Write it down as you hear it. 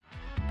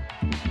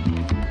Hello,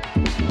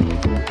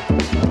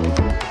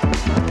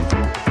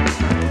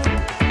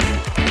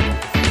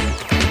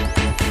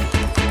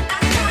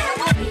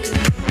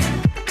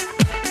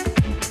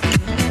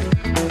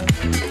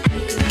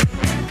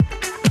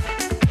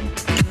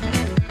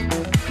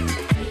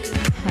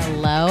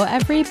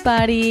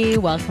 everybody.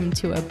 Welcome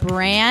to a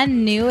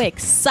brand new,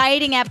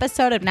 exciting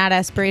episode of Not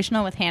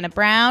Aspirational with Hannah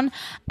Brown.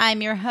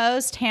 I'm your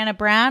host, Hannah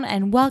Brown,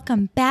 and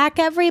welcome back,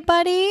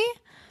 everybody.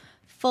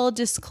 Full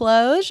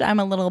disclosure, I'm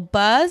a little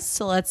buzzed,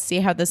 so let's see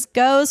how this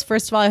goes.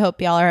 First of all, I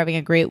hope y'all are having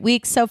a great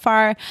week so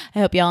far. I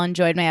hope y'all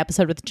enjoyed my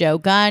episode with Joe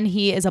Gunn.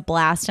 He is a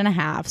blast and a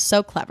half.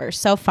 So clever,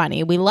 so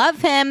funny. We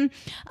love him.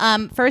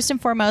 First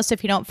and foremost,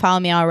 if you don't follow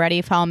me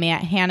already, follow me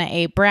at Hannah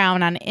A.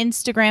 Brown on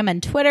Instagram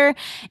and Twitter,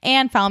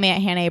 and follow me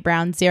at Hannah A.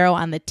 Brown 0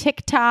 on the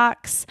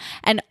TikToks.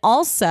 And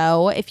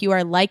also, if you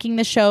are liking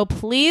the show,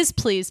 please,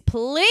 please,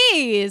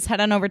 please head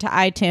on over to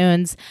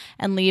iTunes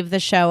and leave the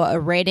show a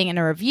rating and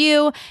a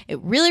review. It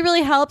really,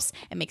 really helps.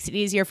 It makes it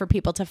easier for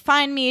people to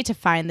find me, to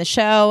find the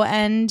show,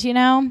 and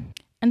I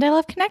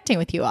love connecting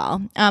with you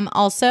all.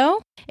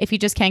 Also, if you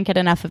just can't get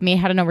enough of me,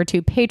 head on over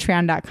to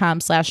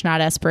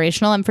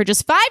patreon.com/notaspirational. And for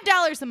just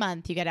 $5 a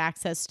month, you get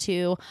access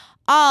to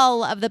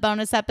all of the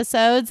bonus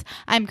episodes.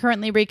 I'm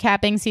currently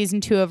recapping season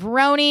 2 of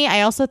Roni.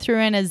 I also threw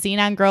in a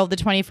Xenon Girl of the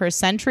 21st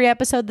Century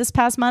episode this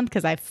past month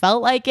because I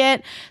felt like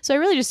it. So I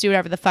really just do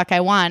whatever the fuck I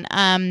want.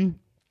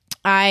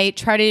 I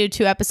try to do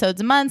 2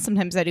 episodes a month.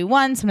 Sometimes I do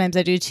 1, sometimes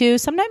I do 2.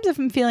 Sometimes if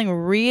I'm feeling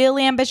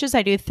really ambitious,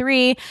 I do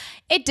 3.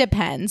 It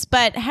depends,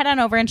 but head on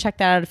over and check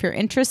that out if you're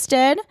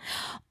interested.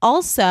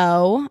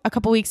 Also, a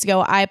couple weeks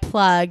ago, I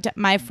plugged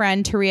my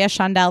friend Taria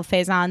Shondell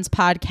Faison's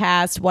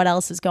podcast, What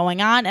Else Is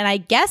Going On? And I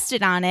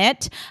guested on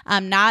it,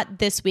 not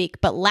this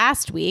week, but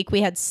last week.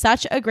 We had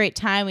such a great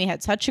time. We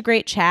had such a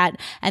great chat.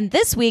 And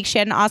this week, she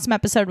had an awesome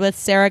episode with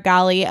Sarah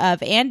Gali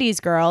of Andy's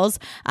Girls.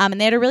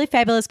 And they had a really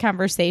fabulous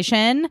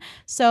conversation.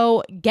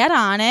 So get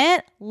on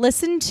it.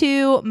 Listen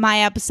to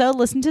my episode.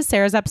 Listen to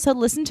Sarah's episode.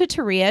 Listen to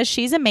Taria.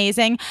 She's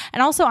amazing.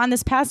 And also on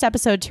this past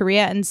episode,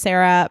 Taria and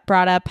Sarah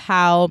brought up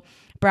how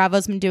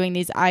Bravo's been doing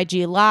these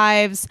IG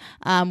lives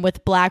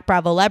with Black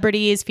Bravo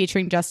celebrities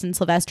featuring Justin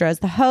Sylvester as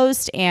the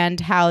host,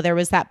 and how there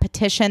was that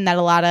petition that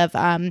a lot of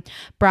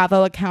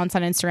Bravo accounts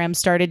on Instagram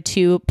started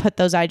to put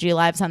those IG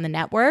lives on the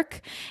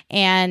network.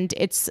 And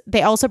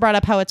they also brought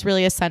up how it's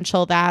really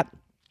essential that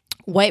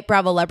white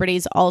Bravo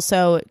celebrities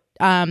also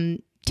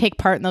take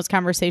part in those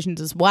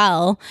conversations as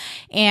well.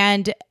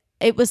 And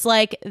it was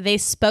like they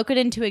spoke it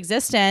into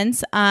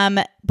existence.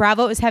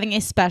 Bravo is having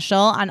a special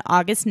on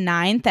August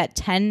 9th at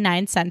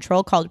 10/9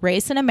 Central called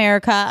Race in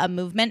America, a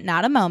Movement,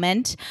 Not a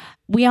Moment.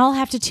 We all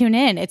have to tune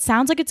in. It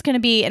sounds like it's going to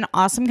be an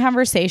awesome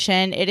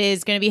conversation. It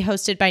is going to be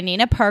hosted by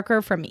Nina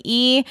Parker from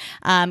E!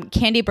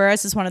 Candy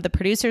Burris is one of the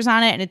producers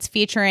on it, and it's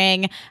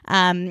featuring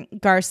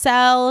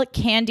Garcelle,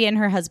 Candy and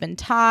her husband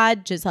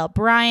Todd, Giselle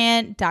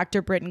Bryant,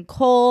 Dr. Britton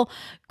Cole,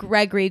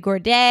 Gregory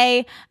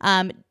Gourdet,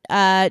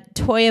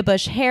 Toya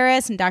Bush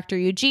Harris and Dr.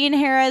 Eugene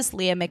Harris,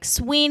 Leah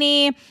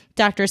McSweeney,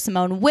 Dr.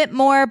 Simone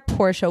Whitmore,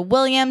 Portia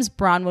Williams,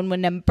 Bronwyn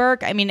Wyndham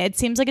Burke. I mean, it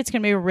seems like it's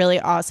going to be a really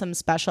awesome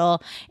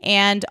special.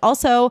 And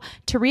also,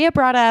 Taria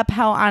brought up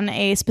how on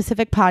a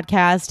specific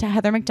podcast,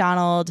 Heather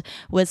McDonald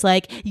was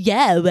like,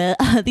 yeah, well,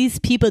 these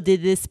people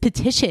did this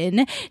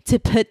petition to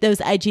put those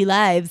IG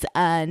lives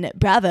on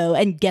Bravo.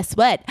 And guess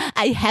what?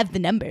 I have the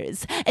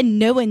numbers and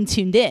no one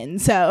tuned in.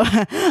 So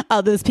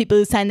all those people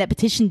who signed that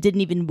petition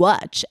didn't even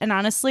watch. And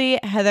honestly,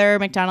 Heather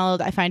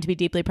McDonald, I find to be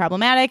deeply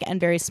problematic and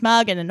very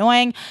smug and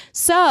annoying.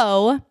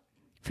 So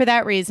for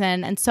that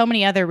reason and so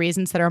many other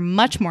reasons that are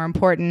much more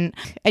important,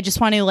 I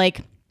just want to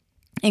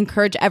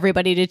encourage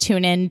everybody to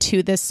tune in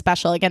to this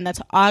special. Again,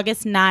 that's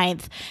August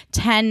 9th,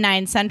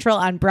 10/9 Central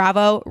on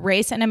Bravo,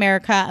 Race in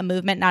America, a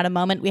Movement, Not a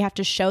Moment. We have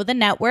to show the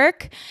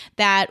network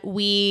that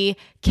we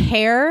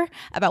care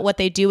about what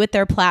they do with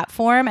their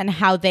platform and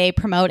how they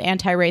promote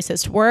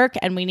anti-racist work,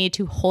 and we need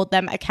to hold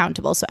them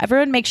accountable. So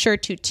everyone make sure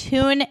to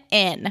tune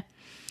in.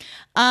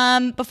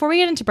 Before we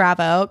get into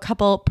Bravo, a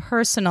couple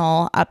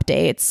personal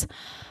updates.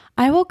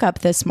 I woke up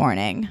this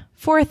morning,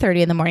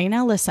 4:30 in the morning.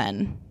 Now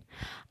listen,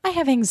 I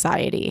have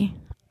anxiety.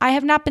 I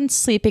have not been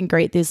sleeping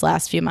great these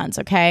last few months,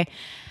 okay?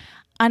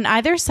 On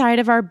either side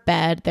of our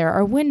bed, there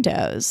are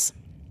windows.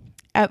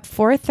 At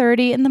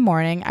 4:30 in the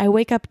morning, I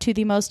wake up to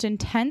the most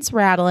intense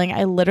rattling.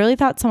 I literally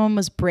thought someone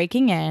was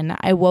breaking in.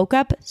 I woke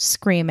up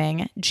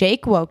screaming.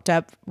 Jake woke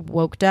up.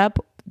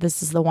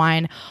 This is the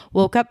wine.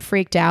 Woke up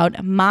freaked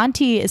out.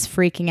 Monty is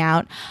freaking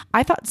out.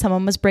 I thought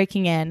someone was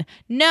breaking in.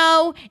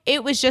 No,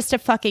 it was just a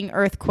fucking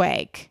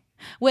earthquake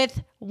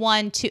with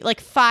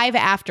 5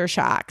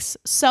 aftershocks.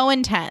 So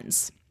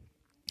intense.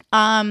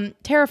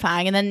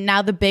 Terrifying. And then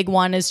now the big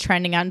one is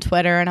trending on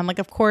Twitter. And I'm like,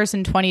 of course,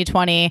 in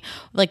 2020,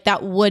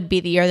 that would be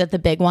the year that the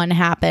big one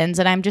happens.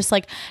 And I'm just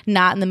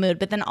not in the mood.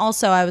 But then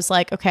also I was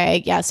like,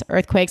 okay, yes,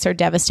 earthquakes are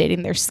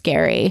devastating. They're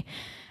scary.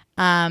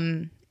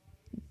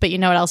 But you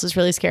know what else is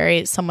really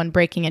scary? Someone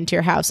breaking into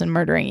your house and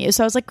murdering you.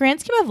 So I was like, grand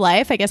scheme of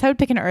life, I guess I would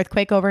pick an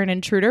earthquake over an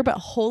intruder, but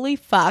holy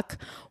fuck,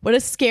 what a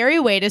scary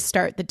way to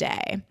start the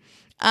day.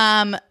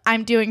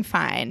 I'm doing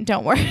fine.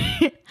 Don't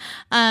worry.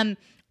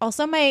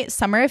 Also, my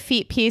summer of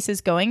feet piece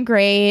is going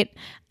great.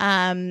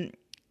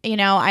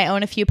 I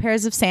own a few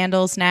pairs of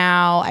sandals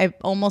now. I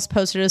almost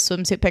posted a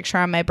swimsuit picture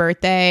on my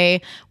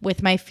birthday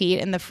with my feet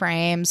in the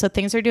frame. So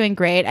things are doing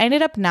great. I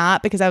ended up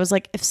not, because I was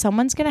like, if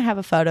someone's going to have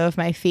a photo of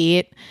my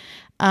feet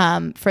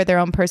for their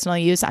own personal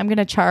use, I'm going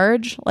to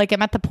charge. Like,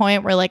 I'm at the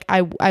point where like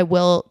I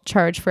will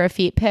charge for a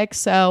feet pic.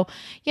 So,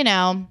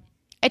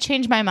 I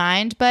changed my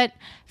mind, but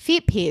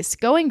feet piece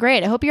going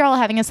great. I hope you're all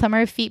having a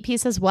summer of feet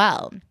piece as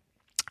well.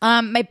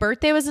 My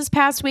birthday was this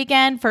past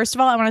weekend. First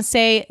of all, I want to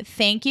say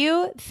thank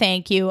you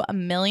a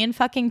million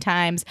fucking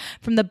times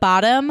from the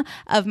bottom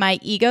of my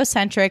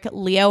egocentric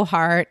Leo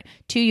heart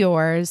to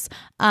yours,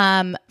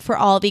 for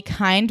all the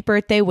kind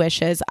birthday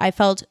wishes. I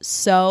felt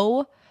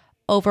so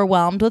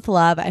overwhelmed with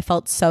love. I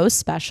felt so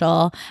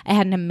special. I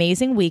had an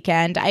amazing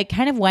weekend. I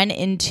kind of went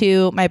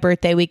into my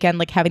birthday weekend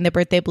like having the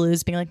birthday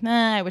blues, being like,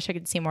 nah, I wish I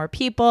could see more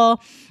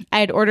people.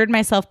 I had ordered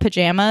myself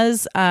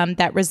pajamas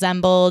that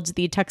resembled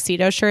the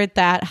tuxedo shirt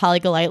that Holly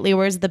Golightly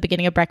wears at the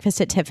beginning of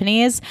Breakfast at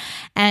Tiffany's,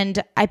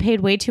 and I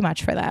paid way too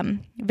much for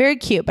them. Very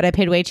cute, but I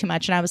paid way too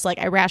much. And I was like,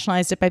 I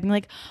rationalized it by being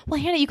like,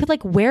 well, Hannah, you could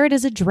like wear it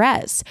as a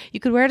dress. You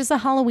could wear it as a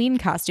Halloween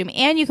costume,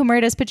 and you can wear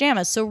it as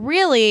pajamas. So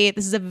really,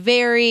 this is a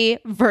very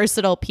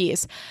versatile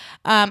piece.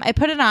 I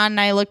put it on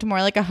and I looked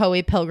more like a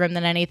Hoey Pilgrim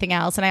than anything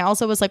else. And I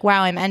also was like,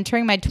 wow, I'm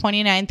entering my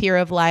 29th year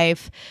of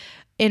life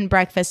in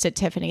Breakfast at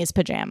Tiffany's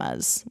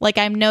pajamas. Like,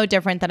 I'm no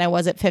different than I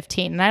was at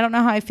 15. And I don't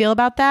know how I feel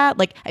about that.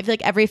 Like, I feel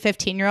like every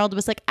 15-year-old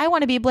was like, I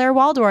want to be Blair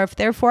Waldorf,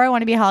 therefore I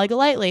want to be Holly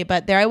Golightly.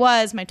 But there I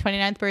was, my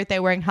 29th birthday,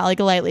 wearing Holly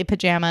Golightly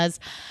pajamas.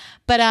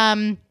 But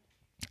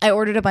I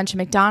ordered a bunch of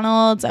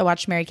McDonald's. I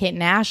watched Mary-Kate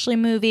and Ashley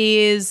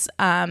movies.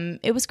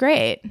 It was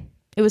great.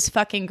 It was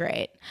fucking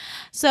great.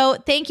 So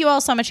thank you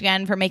all so much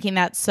again for making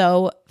that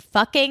so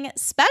fucking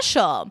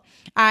special.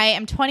 I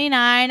am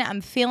 29. I'm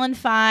feeling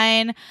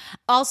fine.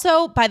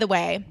 Also, by the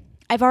way,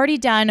 I've already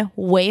done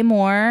way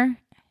more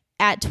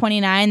at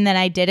 29 than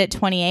I did at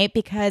 28,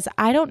 because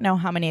I don't know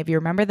how many of you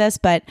remember this,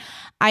 but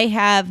I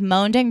have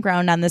moaned and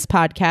groaned on this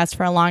podcast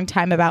for a long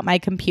time about my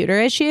computer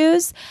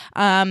issues.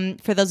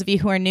 For those of you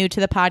who are new to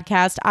the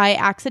podcast, I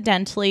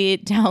accidentally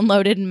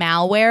downloaded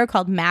malware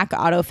called Mac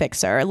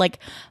Autofixer like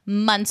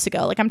months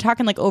ago. Like, I'm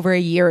talking like over a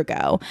year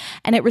ago.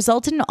 And it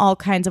resulted in all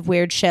kinds of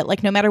weird shit.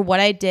 Like, no matter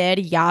what I did,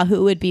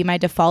 Yahoo would be my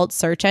default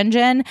search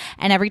engine.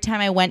 And every time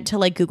I went to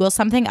like Google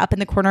something, up in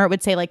the corner, it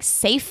would say like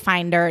Safe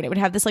Finder. And it would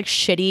have this like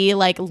shitty,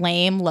 like lame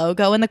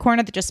logo in the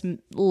corner that just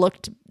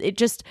looked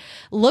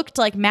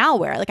like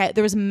malware. Like,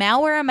 there was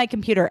malware on my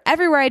computer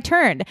everywhere I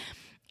turned.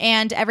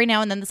 And every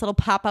now and then this little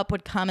pop-up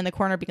would come in the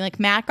corner being like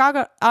Mac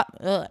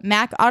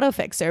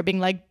Autofixer, being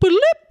like bloop,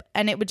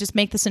 and it would just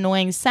make this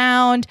annoying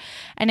sound.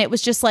 And it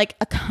was just like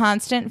a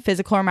constant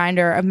physical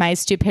reminder of my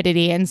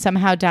stupidity and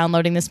somehow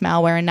downloading this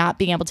malware and not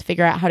being able to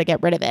figure out how to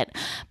get rid of it.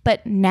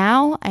 But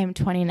now I'm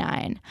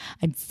 29.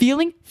 I'm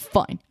feeling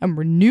fine. I'm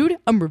renewed.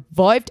 I'm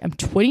revived. I'm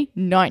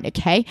 29,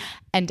 okay?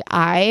 And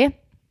I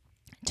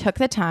took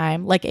the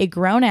time, like a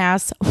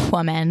grown-ass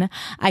woman.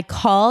 I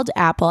called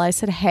Apple. I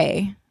said,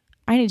 hey,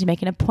 I need to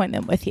make an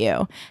appointment with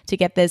you to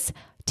get this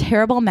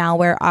terrible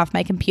malware off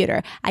my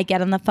computer. I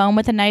get on the phone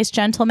with a nice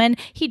gentleman.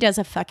 He does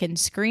a fucking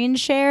screen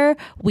share.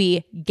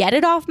 We get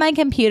it off my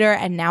computer,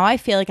 and now I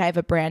feel like I have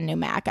a brand new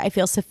Mac. I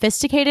feel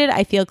sophisticated.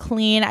 I feel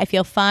clean. I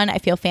feel fun. I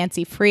feel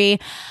fancy free.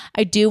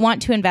 I do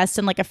want to invest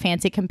in like a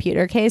fancy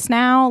computer case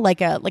now,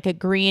 like a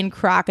green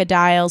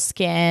crocodile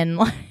skin,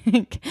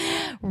 like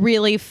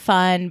really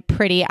fun,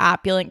 pretty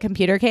opulent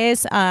computer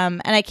case.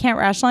 And I can't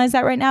rationalize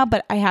that right now,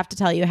 but I have to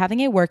tell you,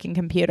 having a working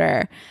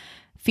computer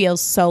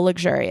feels so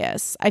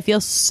luxurious. I feel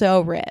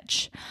so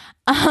rich.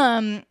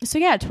 So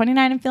yeah,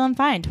 29, I'm feeling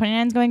fine.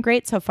 29 is going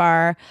great so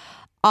far.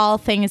 All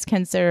things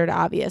considered,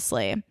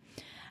 obviously.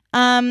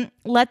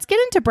 Let's get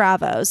into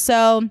Bravo.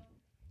 So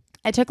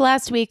I took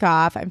last week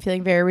off. I'm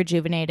feeling very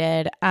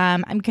rejuvenated.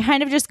 I'm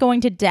kind of just going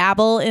to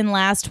dabble in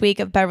last week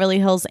of Beverly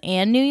Hills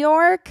and New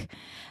York.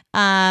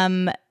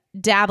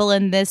 Dabble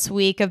in this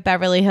week of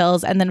Beverly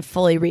Hills and then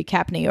fully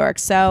recap New York.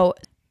 So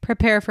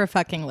prepare for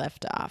fucking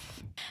liftoff.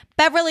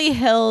 Beverly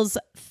Hills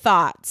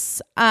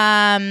thoughts.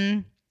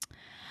 I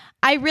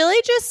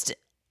really just,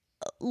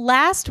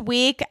 last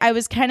week, I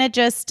was kind of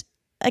just,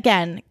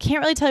 again,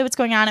 can't really tell you what's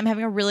going on. I'm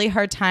having a really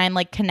hard time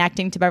like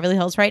connecting to Beverly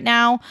Hills right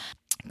now.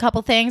 A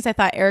couple things. I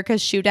thought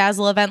Erica's Shoe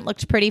Dazzle event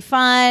looked pretty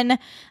fun.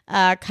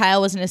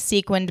 Kyle was in a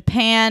sequined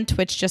pant,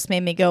 which just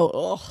made me go,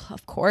 oh,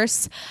 of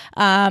course.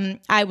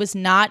 I was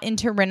not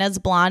into Rinna's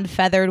blonde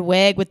feathered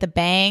wig with the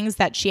bangs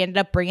that she ended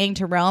up bringing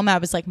to Rome. I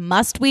was like,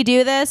 must we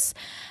do this?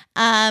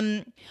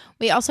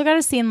 We also got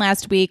a scene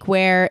last week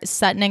where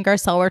Sutton and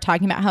Garcelle were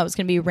talking about how it was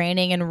going to be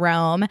raining in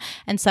Rome,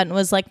 and Sutton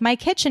was like, my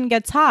kitchen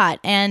gets hot.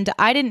 And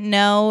I didn't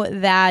know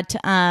that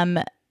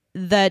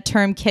the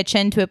term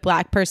kitchen to a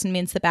Black person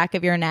means the back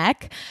of your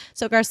neck.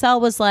 So Garcelle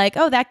was like,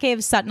 oh, that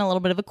gave Sutton a little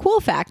bit of a cool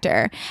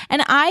factor.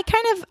 And I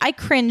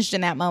cringed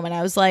in that moment.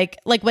 I was like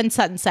when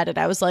Sutton said it,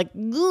 I was like,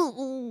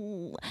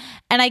 ooh.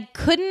 And I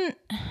couldn't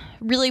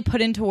really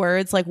put into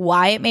words like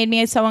why it made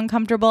me so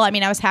uncomfortable. I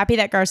mean, I was happy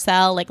that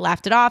Garcelle like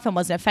laughed it off and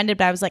wasn't offended,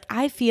 but I was like,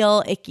 I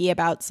feel icky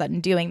about Sutton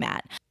doing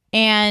that.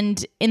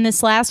 And in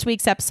this last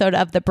week's episode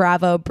of the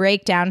Bravo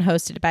Breakdown,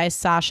 hosted by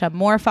Sasha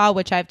Morfa,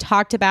 which I've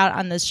talked about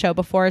on this show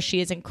before,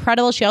 she is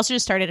incredible. She also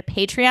just started a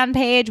Patreon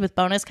page with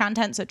bonus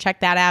content, so check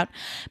that out.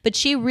 But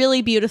she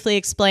really beautifully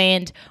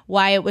explained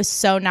why it was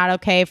so not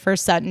okay for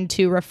Sutton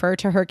to refer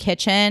to her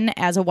kitchen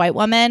as a white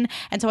woman.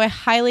 And so I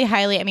highly,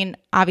 I mean,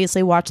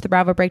 obviously watch the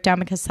Bravo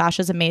Breakdown because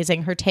Sasha's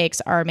amazing. Her takes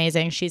are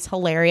amazing. She's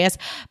hilarious.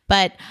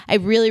 But I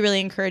really,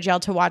 really encourage y'all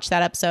to watch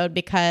that episode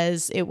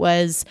because it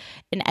was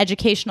an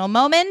educational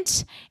moment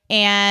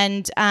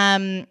and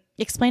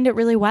explained it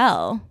really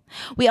well.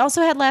 We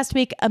also had last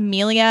week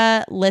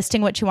Amelia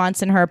listing what she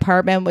wants in her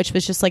apartment, which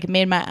was just like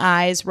made my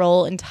eyes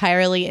roll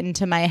entirely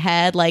into my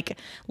head like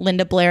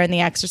Linda Blair in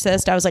The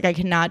Exorcist. I was like, I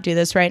cannot do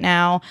this right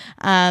now.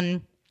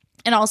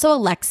 And also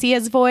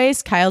Alexia's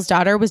voice, Kyle's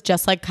daughter, was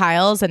just like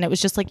Kyle's, and it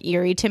was just like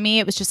eerie to me.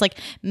 It was just like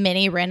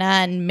mini Rinna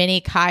and mini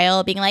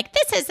Kyle being like,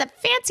 this is a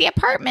fancy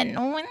apartment,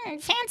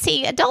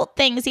 fancy adult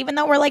things, even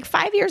though we're like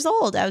 5 years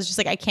old. I was just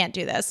like, I can't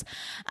do this.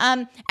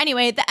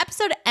 Anyway, the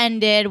episode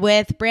ended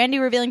with Brandi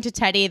revealing to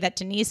Teddi that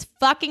Denise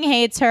fucking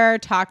hates her,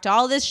 talked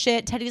all this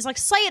shit. Teddi's like,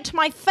 say it to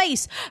my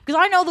face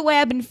because I know the way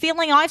I've been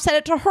feeling. I've said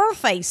it to her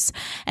face.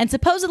 And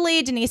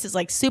supposedly Denise is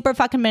like super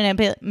fucking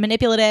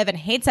manipulative and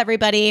hates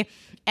everybody.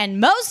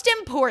 And most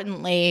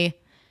importantly,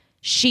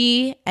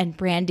 she and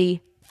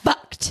Brandi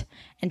fucked.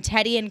 And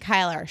Teddi and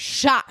Kyle are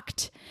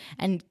shocked.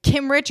 And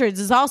Kim Richards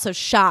is also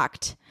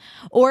shocked.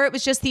 Or it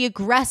was just the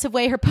aggressive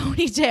way her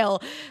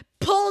ponytail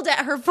pulled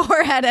at her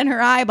forehead and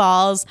her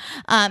eyeballs.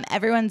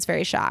 Everyone's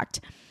very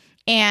shocked.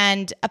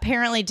 And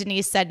apparently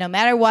Denise said, no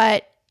matter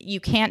what, you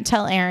can't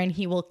tell Aaron,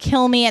 he will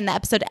kill me. And the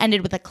episode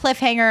ended with a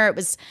cliffhanger. It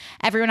was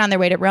everyone on their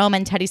way to Rome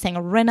and Teddi saying,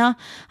 Rinna,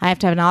 I have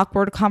to have an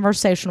awkward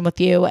conversation with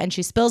you. And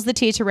she spills the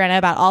tea to Rinna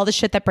about all the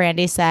shit that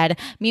Brandi said.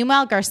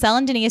 Meanwhile, Garcelle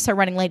and Denise are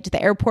running late to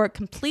the airport,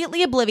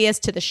 completely oblivious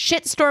to the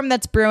shitstorm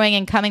that's brewing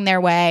and coming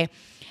their way.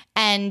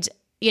 And,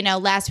 you know,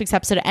 last week's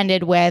episode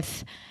ended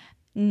with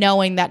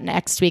knowing that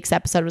next week's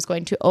episode was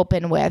going to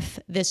open with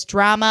this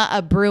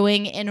drama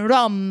brewing in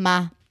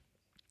Rome.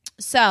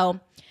 So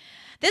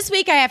this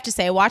week, I have to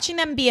say, watching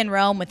them be in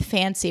Rome with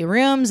fancy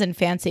rooms and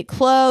fancy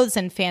clothes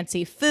and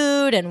fancy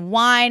food and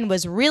wine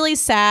was really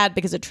sad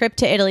because a trip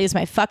to Italy is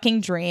my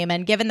fucking dream.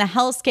 And given the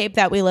hellscape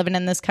that we live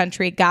in this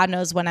country, God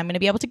knows when I'm going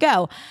to be able to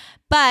go.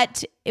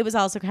 But it was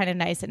also kind of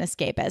nice and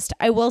escapist.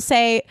 I will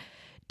say,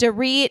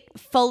 Dorit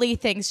fully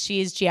thinks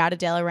she's Giada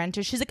De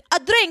Laurentiis. She's like, a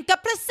drink, a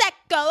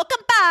prosecco, a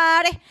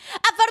Campari,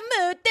 a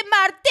vermouth, a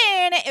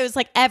martini. It was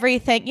like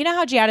everything. You know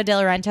how Giada De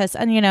Laurentiis,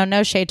 and you know,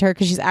 no shade to her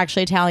because she's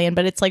actually Italian,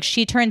 but it's like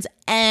she turns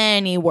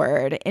any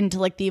word into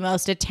like the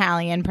most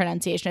Italian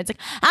pronunciation. It's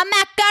like a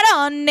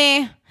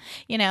macaroni,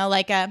 you know,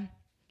 like a,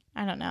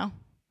 I don't know,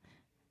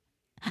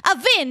 a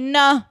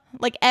vino.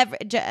 Like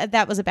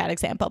that was a bad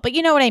example, but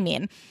you know what I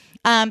mean.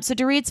 So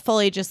Dorit's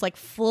fully just like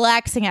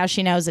flexing how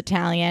she knows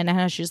Italian and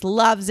how she just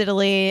loves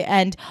Italy.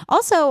 And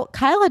also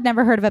Kyle had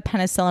never heard of a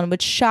penicillin,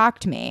 which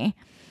shocked me.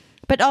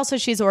 But also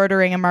she's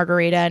ordering a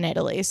margarita in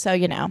Italy. So,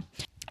 you know.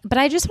 But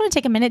I just want to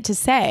take a minute to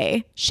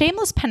say,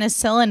 shameless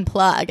penicillin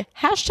plug,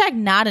 hashtag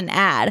not an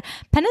ad.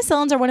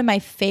 Penicillins are one of my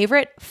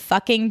favorite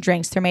fucking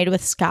drinks. They're made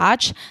with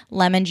scotch,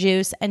 lemon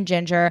juice, and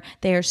ginger.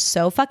 They are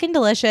so fucking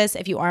delicious.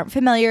 If you aren't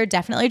familiar,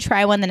 definitely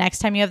try one the next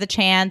time you have the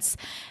chance.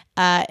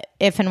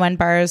 If and when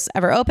bars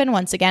ever open,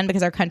 once again,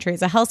 because our country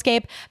is a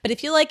hellscape. But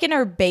if you like an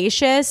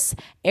herbaceous,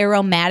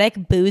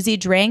 aromatic, boozy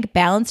drink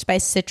balanced by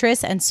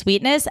citrus and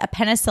sweetness, a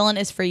penicillin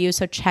is for you.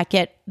 So check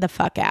it the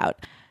fuck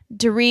out.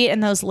 Dorit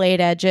and those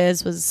laid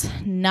edges was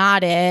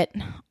not it.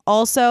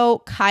 Also,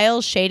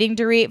 Kyle shading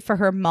Dorit for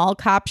her mall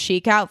cop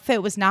chic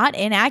outfit was not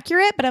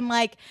inaccurate, but I'm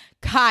like,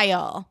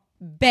 Kyle,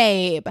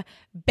 babe,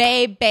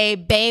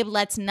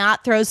 let's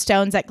not throw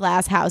stones at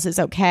glass houses,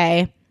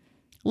 okay?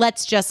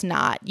 Let's just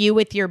not. You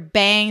with your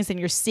bangs and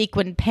your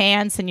sequin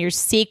pants and your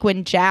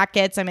sequin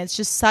jackets. I mean, it's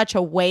just such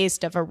a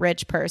waste of a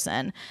rich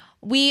person.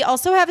 We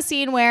also have a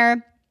scene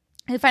where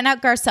we find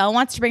out Garcelle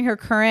wants to bring her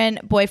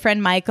current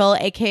boyfriend, Michael,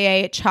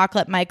 aka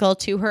Chocolate Michael,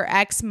 to her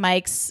ex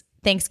Mike's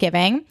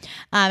Thanksgiving.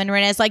 And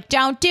Renee's like,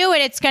 don't do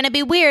it. It's going to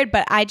be weird.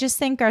 But I just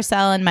think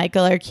Garcelle and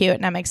Michael are cute.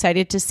 And I'm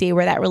excited to see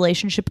where that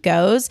relationship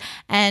goes.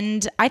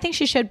 And I think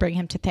she should bring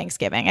him to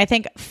Thanksgiving. I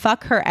think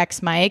fuck her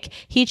ex Mike.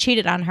 He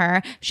cheated on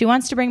her. She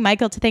wants to bring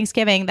Michael to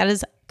Thanksgiving. That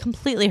is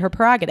completely her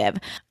prerogative.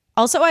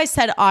 Also, I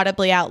said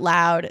audibly out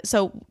loud.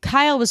 So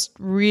Kyle was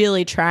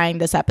really trying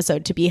this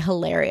episode to be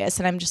hilarious.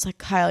 And I'm just like,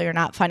 Kyle, you're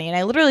not funny. And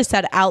I literally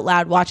said out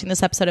loud watching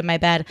this episode in my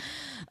bed,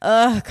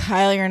 ugh,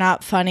 Kyle, you're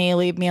not funny.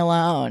 Leave me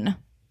alone.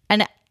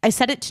 And I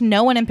said it to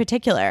no one in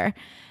particular.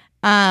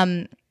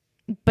 But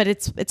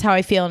it's how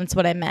I feel and it's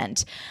what I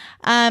meant.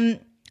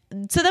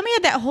 So then we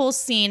had that whole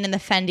scene in the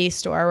Fendi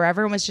store where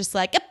everyone was just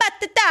like,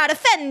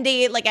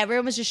 Fendi. Like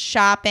everyone was just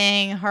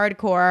shopping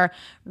hardcore.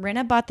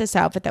 Rinna bought this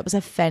outfit that was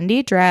a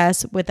Fendi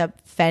dress with a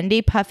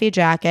Fendi puffy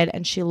jacket,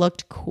 and she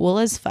looked cool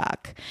as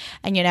fuck.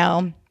 And you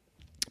know,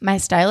 my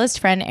stylist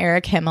friend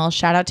Eric Himmel,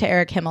 shout out to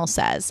Eric Himmel,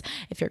 says,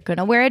 if you're going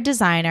to wear a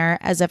designer,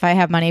 as if I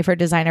have money for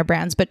designer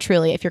brands, but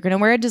truly, if you're going to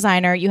wear a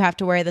designer, you have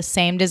to wear the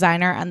same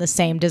designer on the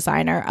same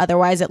designer.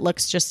 Otherwise, it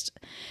looks just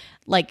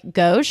like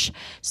gauche.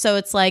 So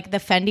it's like the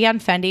Fendi on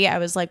Fendi. I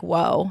was like,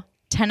 whoa,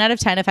 10 out of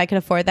 10. If I could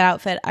afford that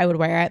outfit, I would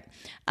wear it.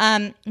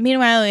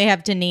 Meanwhile, we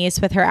have Denise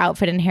with her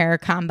outfit and hair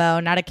combo,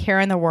 not a care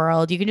in the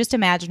world. You can just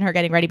imagine her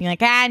getting ready, being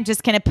like, I'm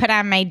just going to put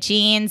on my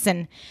jeans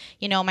and,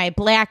 you know, my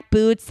black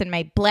boots and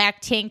my black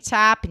tank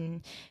top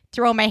and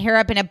throw my hair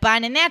up in a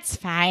bun, and that's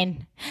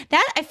fine.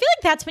 That I feel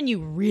like that's when you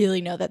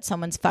really know that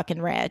someone's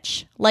fucking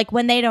rich. Like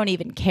when they don't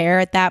even care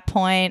at that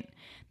point.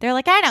 They're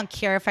like, I don't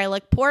care if I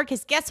look poor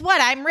because guess what?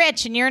 I'm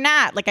rich and you're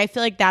not. Like, I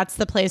feel like that's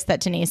the place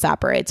that Denise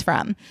operates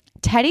from.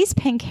 Teddy's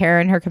pink hair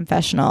in her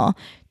confessional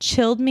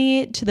chilled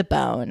me to the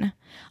bone.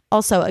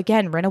 Also,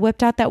 again, Rinna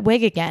whipped out that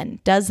wig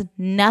again. Does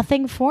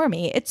nothing for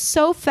me. It's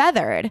so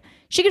feathered.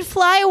 She could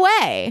fly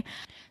away.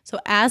 So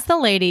as the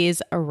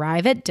ladies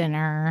arrive at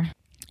dinner,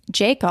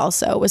 Jake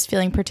also was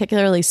feeling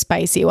particularly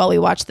spicy while we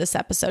watched this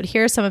episode.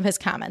 Here are some of his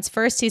comments.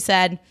 First, he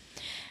said,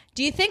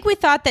 do you think we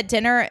thought that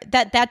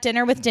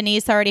dinner with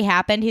Denise already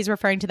happened? He's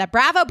referring to that.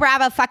 Bravo,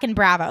 fucking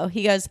bravo.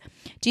 He goes,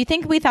 do you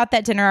think we thought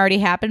that dinner already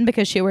happened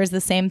because she wears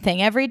the same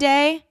thing every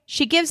day?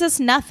 She gives us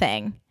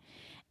nothing.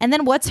 And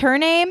then what's her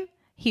name?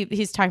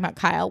 He's talking about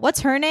Kyle.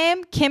 What's her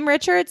name? Kim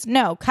Richards?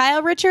 No,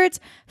 Kyle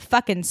Richards?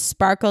 Fucking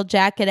sparkle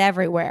jacket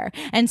everywhere.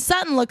 And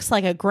Sutton looks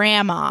like a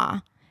grandma.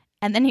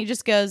 And then he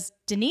just goes,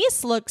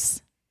 Denise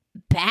looks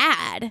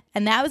bad.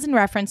 And that was in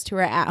reference to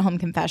her at-home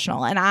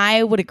confessional. And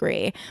I would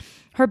agree.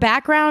 Her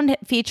background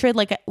featured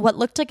like what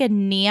looked like a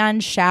neon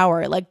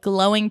shower, like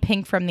glowing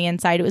pink from the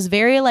inside. It was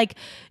very like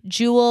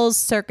Jules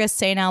Circus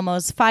St.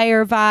 Elmo's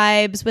Fire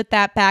vibes with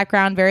that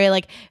background. Very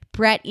like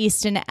Bret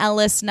Easton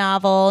Ellis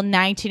novel,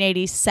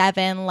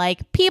 1987.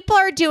 Like people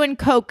are doing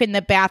coke in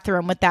the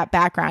bathroom with that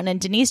background. And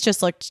Denise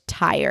just looked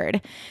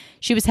tired.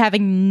 She was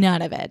having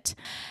none of it.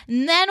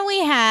 And then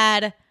we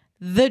had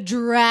the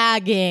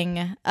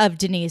dragging of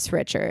Denise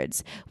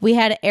Richards. We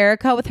had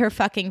Erica with her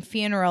fucking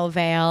funeral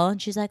veil.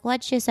 And she's like,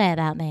 what'd she say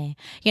about me?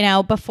 You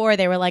know, before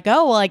they were like,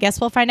 oh, well, I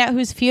guess we'll find out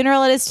whose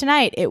funeral it is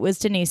tonight. It was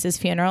Denise's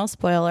funeral.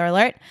 Spoiler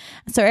alert.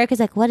 So Erica's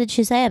like, what did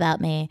she say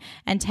about me?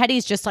 And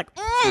Teddy's just like,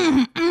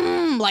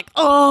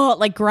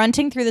 like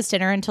grunting through this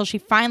dinner until she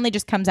finally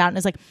just comes out and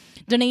is like,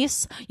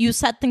 Denise, you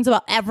said things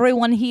about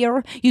everyone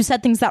here. You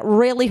said things that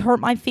really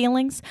hurt my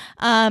feelings.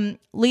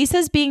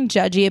 Lisa's being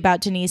judgy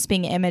about Denise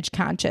being image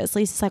conscious.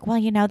 Lisa's like, well,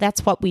 you know,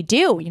 that's what we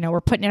do. You know, we're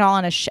putting it all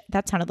on a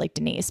that sounded like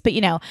Denise. But, you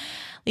know,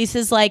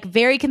 Lisa's like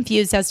very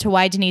confused as to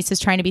why Denise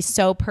is trying to be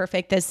so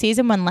perfect this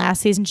season when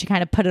last season she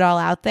kind of put it all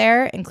out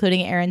there,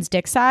 including Aaron's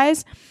dick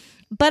size.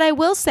 But I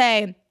will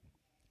say,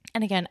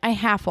 and again, I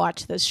half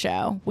watched this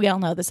show. We all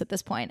know this at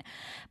this point.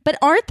 But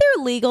aren't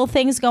there legal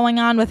things going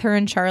on with her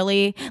and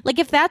Charlie? Like,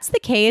 if that's the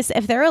case,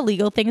 if there are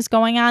legal things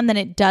going on, then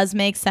it does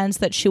make sense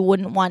that she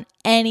wouldn't want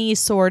any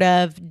sort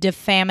of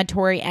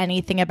defamatory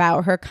anything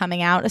about her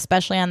coming out,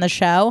 especially on the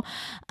show.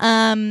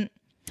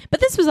 But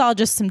this was all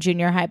just some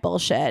junior high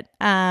bullshit.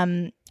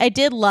 I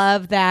did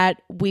love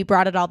that we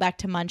brought it all back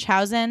to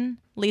Munchausen.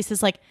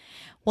 Lisa's like,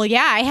 well,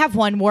 yeah, I have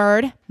one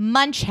word,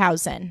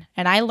 Munchausen.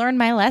 And I learned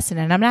my lesson,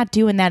 and I'm not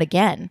doing that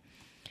again.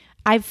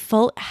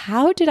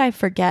 How did I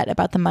forget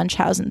about the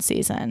Munchausen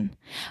season?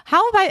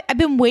 I've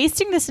been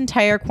wasting this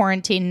entire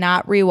quarantine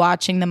not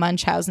rewatching the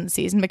Munchausen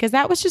season because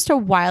that was just a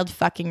wild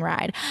fucking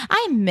ride.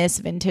 I miss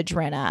Vintage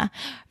Rinna.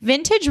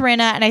 Vintage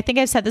Rinna, and I think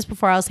I've said this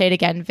before, I'll say it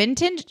again.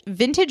 Vintage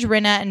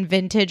Rinna and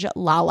Vintage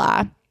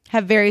Lala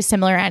have very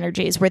similar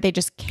energies where they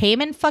just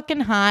came in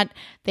fucking hot.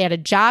 They had a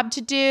job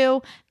to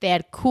do. They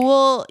had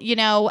cool, you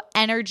know,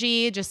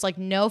 energy, just like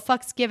no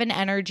fucks given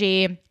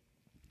energy.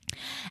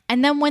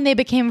 And then when they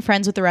became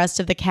friends with the rest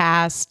of the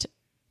cast,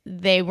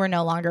 they were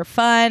no longer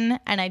fun,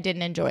 and I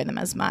didn't enjoy them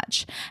as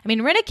much. I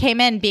mean, Rinna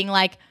came in being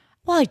like,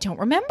 well, I don't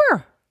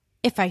remember.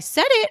 If I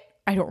said it,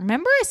 I don't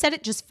remember. I said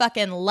it, just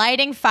fucking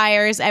lighting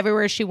fires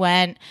everywhere she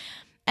went.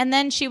 And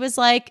then she was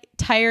like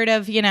tired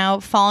of, you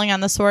know, falling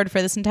on the sword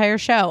for this entire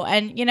show.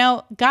 And, you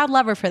know, God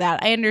love her for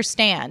that. I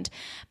understand.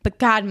 But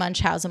God,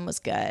 Munchausen was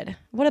good.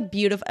 What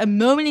a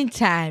moment in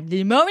time.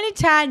 The moment in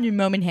time, the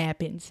moment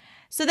happens.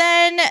 So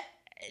then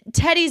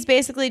Teddy's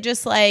basically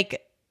just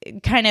like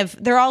kind of,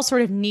 they're all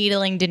sort of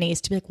needling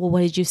Denise to be like, well,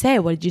 what did you say?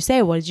 What did you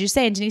say? What did you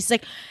say? And Denise is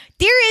like,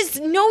 there is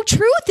no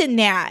truth in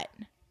that.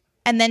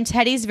 And then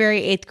Teddy's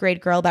very 8th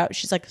grade girl about it.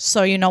 She's like,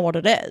 so you know what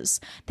it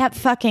is. That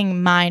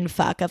fucking mind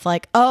fuck of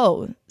like,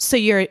 oh, so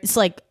you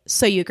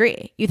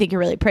agree. You think you're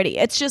really pretty.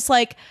 It's just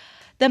like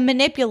the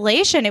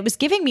manipulation. It was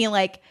giving me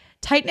like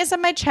tightness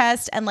on my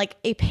chest and like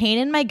a pain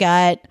in my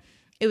gut.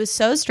 It was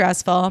so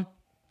stressful.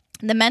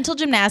 The mental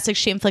gymnastics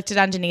she inflicted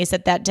on Denise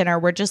at that dinner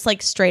were just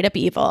like straight up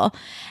evil.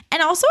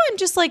 And also I'm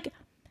just like,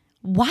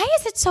 why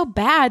is it so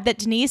bad that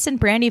Denise and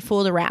Brandi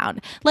fooled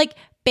around? Like,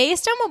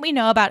 based on what we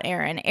know about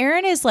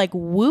Aaron is like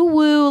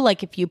woo-woo.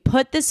 Like, if you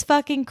put this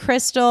fucking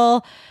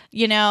crystal,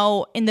 you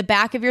know, in the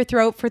back of your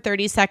throat for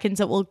 30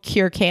 seconds, it will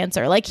cure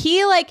cancer. Like,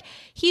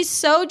 he's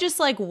so just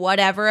like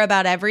whatever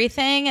about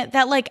everything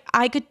that like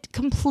I could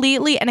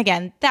completely, and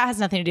again, that has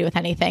nothing to do with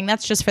anything.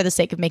 That's just for the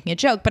sake of making a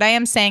joke. But I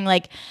am saying,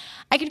 like,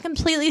 I can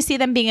completely see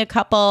them being a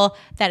couple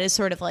that is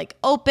sort of like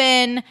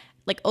open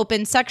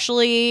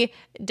sexually,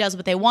 does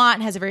what they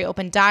want, has a very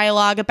open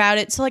dialogue about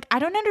it. So like, I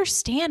don't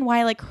understand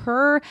why like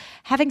her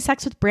having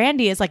sex with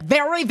Brandi is like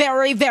very,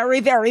 very, very,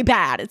 very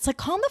bad. It's like,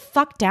 calm the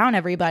fuck down,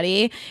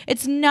 everybody.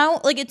 It's no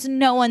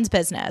one's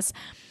business.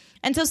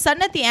 And so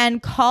Sutton at the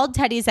end called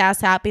Teddy's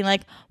ass out, being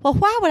like, well,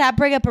 why would I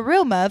bring up a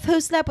rumor of who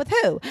slept with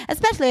who,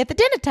 especially at the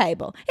dinner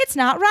table? It's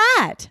not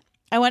right.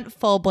 I went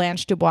full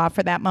Blanche Dubois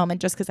for that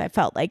moment just because I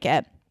felt like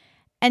it.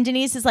 And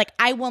Denise is like,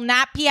 I will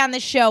not be on the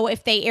show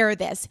if they air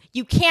this.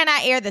 You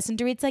cannot air this. And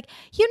Dorit's like,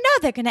 you know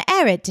they're going to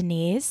air it,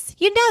 Denise.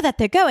 You know that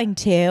they're going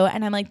to.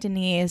 And I'm like,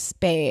 Denise,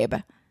 babe,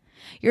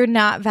 you're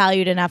not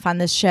valued enough on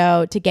this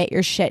show to get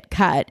your shit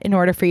cut in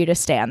order for you to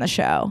stay on the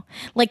show.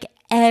 Like,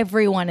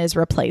 everyone is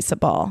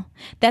replaceable.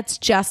 That's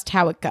just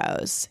how it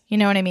goes. You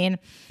know what I mean?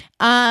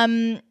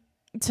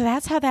 So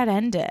that's how that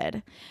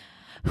ended.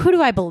 Who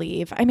do I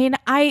believe? I mean,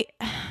 I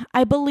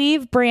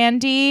believe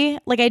Brandi.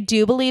 Like, I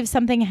do believe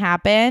something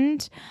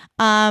happened.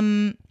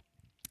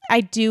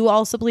 I do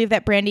also believe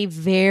that Brandi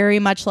very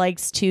much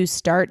likes to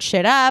start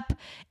shit up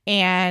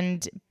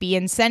and be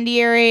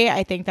incendiary.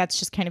 I think that's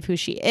just kind of who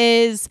she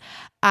is.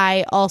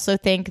 I also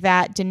think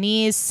that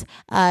Denise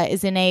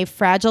is in a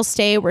fragile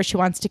state where she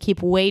wants to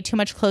keep way too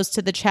much close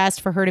to the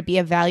chest for her to be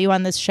of value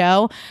on this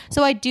show.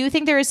 So I do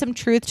think there is some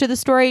truth to the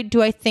story.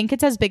 Do I think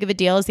it's as big of a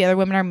deal as the other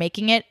women are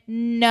making it?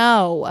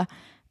 No.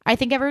 I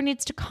think everyone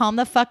needs to calm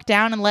the fuck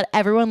down and let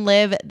everyone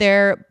live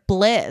their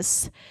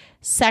bliss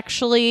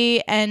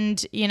sexually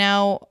and, you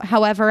know,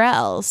 however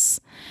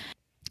else.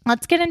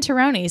 Let's get into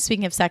Roni,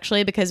 speaking of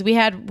sexually, because we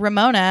had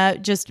Ramona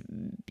just,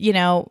 you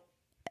know,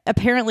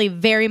 apparently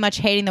very much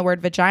hating the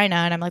word vagina.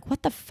 And I'm like,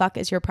 what the fuck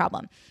is your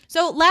problem?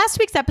 So last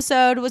week's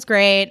episode was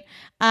great.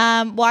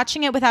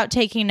 Watching it without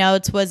taking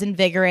notes was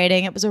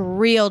invigorating. It was a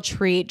real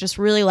treat, just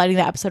really letting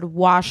the episode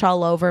wash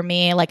all over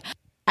me. Like,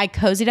 I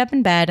cozied up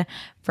in bed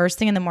first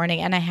thing in the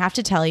morning. And I have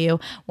to tell you,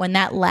 when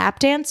that lap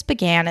dance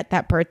began at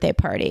that birthday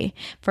party,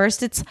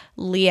 first it's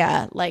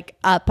Leah like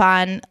up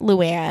on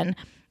Luann,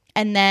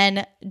 and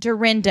then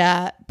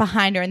Dorinda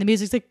behind her. And the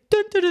music's like,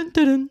 dun, dun, dun,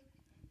 dun, dun.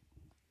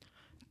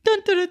 Dun,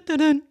 dun, dun, dun,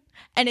 dun.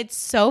 And it's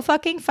so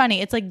fucking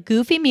funny. It's like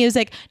goofy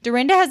music.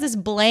 Dorinda has this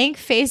blank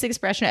face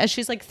expression as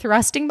she's like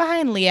thrusting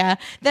behind Leah.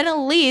 Then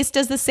Elise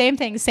does the same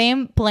thing,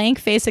 same blank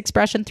face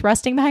expression,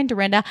 thrusting behind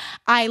Dorinda.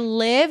 I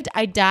lived,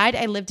 I died,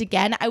 I lived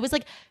again. I was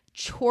like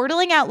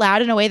chortling out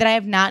loud in a way that I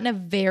have not in a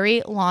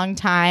very long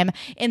time.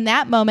 In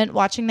that moment,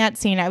 watching that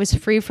scene, I was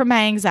free from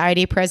my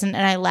anxiety prison,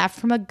 and I laughed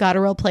from a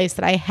guttural place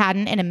that I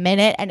hadn't in a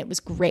minute, and it was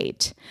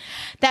great.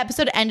 The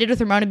episode ended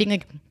with Ramona being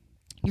like,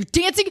 you're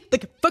dancing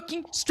like a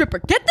fucking stripper.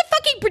 Get the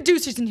fucking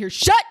producers in here.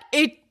 Shut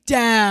it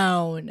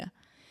down.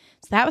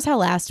 So that was how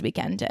last week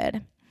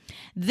ended.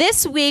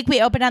 This week,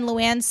 we opened on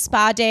Luann's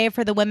spa day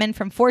for the women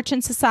from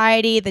Fortune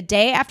Society the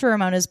day after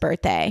Ramona's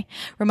birthday.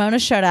 Ramona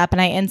showed up,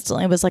 and I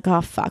instantly was like,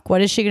 oh, fuck.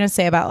 What is she going to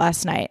say about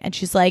last night? And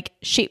she's like,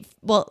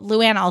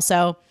 Luann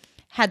also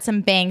had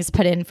some bangs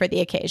put in for the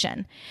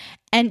occasion.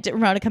 And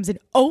Ramona comes in,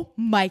 oh,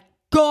 my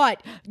God,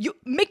 you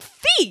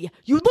McPhee,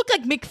 you look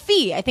like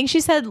McPhee. I think she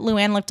said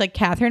Luann looked like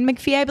Catherine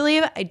McPhee, I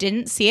believe. I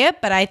didn't see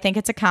it, but I think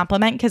it's a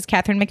compliment because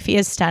Catherine McPhee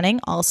is stunning.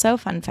 Also,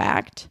 fun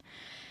fact,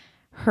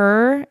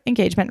 her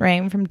engagement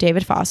ring from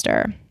David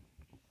Foster.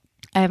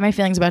 I have my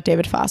feelings about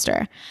David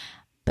Foster,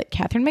 but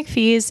Catherine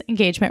McPhee's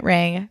engagement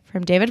ring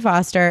from David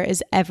Foster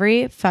is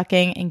every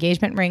fucking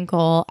engagement ring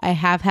goal I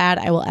have had,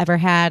 I will ever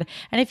had.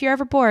 And if you're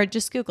ever bored,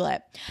 just Google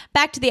it.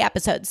 Back to the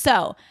episode.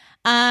 So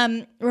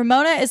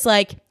Ramona is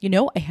like, you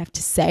know, I have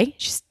to say,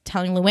 she's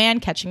telling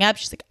Luann, catching up.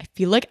 She's like, I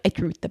feel like I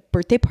threw the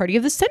birthday party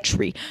of the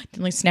century. The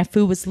only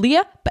snafu was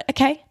Leah, but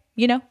okay,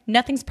 you know,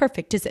 nothing's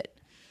perfect, is it?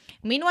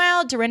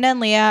 Meanwhile, Dorinda and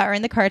Leah are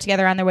in the car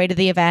together on their way to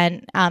the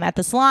event at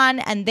the salon,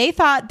 and they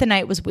thought the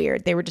night was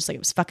weird. They were just like, it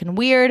was fucking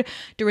weird.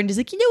 Dorinda's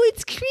like, you know,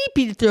 it's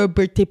creepy to throw a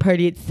birthday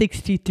party at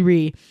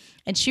 63.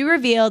 And she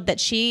revealed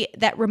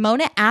that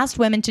Ramona asked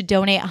women to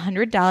donate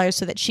 $100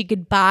 so that she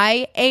could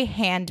buy a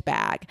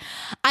handbag.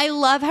 I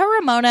love how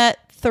Ramona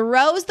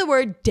throws the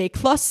word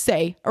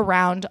déclassé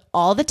around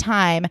all the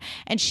time,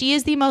 and she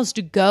is the most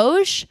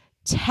gauche,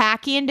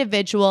 tacky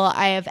individual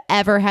I have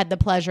ever had the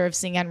pleasure of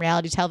seeing on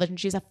reality television.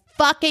 She's a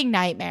fucking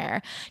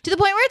nightmare to the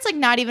point where it's like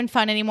not even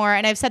fun anymore.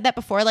 And I've said that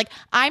before, like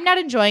I'm not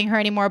enjoying her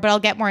anymore, but I'll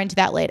get more into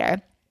that later.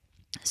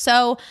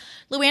 So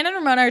Luann and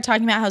Ramona are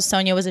talking about how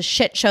Sonia was a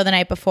shit show the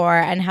night before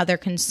and how they're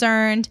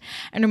concerned.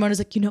 And Ramona's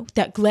like, you know,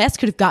 that glass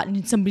could have gotten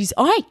in somebody's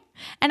eye.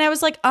 And I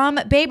was like,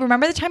 babe,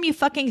 remember the time you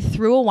fucking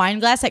threw a wine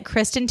glass at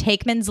Kristen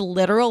Takeman's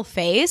literal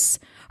face?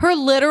 Her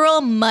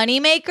literal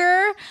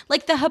moneymaker?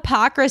 Like the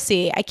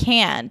hypocrisy. I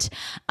can't.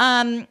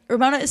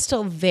 Ramona is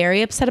still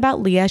very upset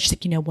about Leah. She's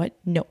like, you know what?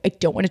 No, I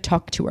don't want to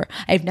talk to her.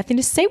 I have nothing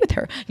to say with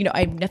her.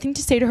 I have nothing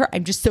to say to her.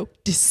 I'm just so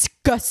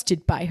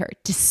disgusted by her.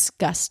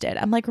 Disgusted.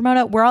 I'm like,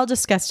 Ramona, we're all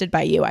disgusted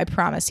by you. I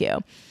promise you.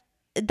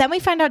 Then we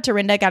find out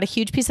Dorinda got a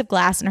huge piece of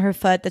glass in her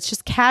foot that's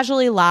just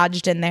casually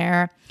lodged in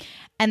there.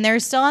 And they're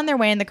still on their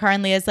way in the car.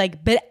 And Leah's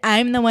like, but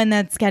I'm the one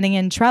that's getting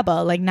in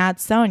trouble, like not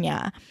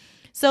Sonia.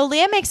 So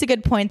Leah makes a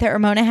good point that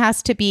Ramona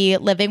has to be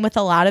living with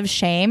a lot of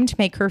shame to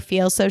make her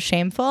feel so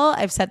shameful.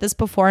 I've said this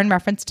before in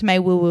reference to my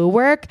woo-woo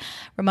work.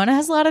 Ramona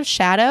has a lot of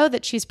shadow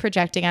that she's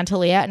projecting onto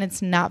Leah, and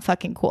it's not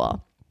fucking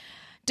cool.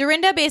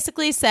 Dorinda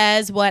basically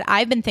says what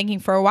I've been thinking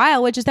for a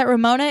while, which is that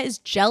Ramona is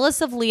jealous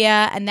of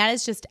Leah, and that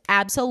is just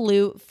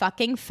absolute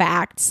fucking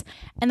facts.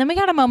 And then we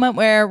got a moment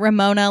where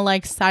Ramona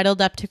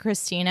sidled up to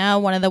Christina,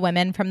 one of the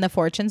women from the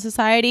Fortune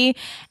Society,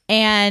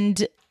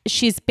 and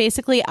she's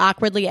basically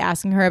awkwardly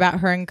asking her about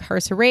her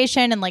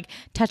incarceration and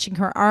touching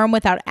her arm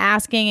without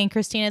asking. And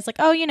Christina's like,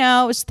 oh, it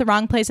was just the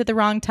wrong place at the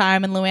wrong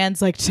time. And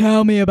Luann's like,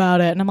 tell me about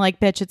it. And I'm like,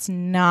 bitch, it's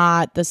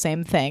not the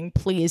same thing.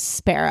 Please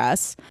spare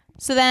us.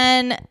 So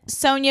then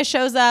Sonia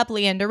shows up,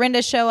 Leah and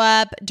Dorinda show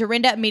up.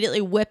 Dorinda immediately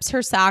whips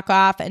her sock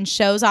off and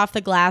shows off the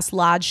glass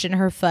lodged in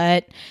her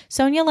foot.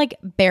 Sonia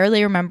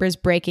barely remembers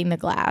breaking the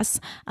glass.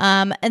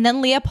 And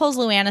then Leah pulls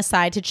Luann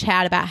aside to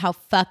chat about how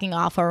fucking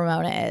awful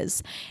Ramona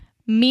is.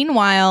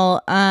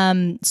 Meanwhile,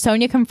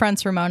 Sonia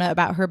confronts Ramona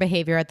about her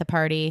behavior at the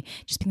party,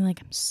 just being like,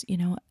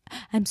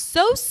 I'm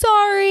so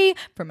sorry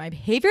for my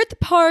behavior at the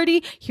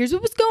party. Here's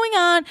what was going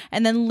on.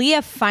 And then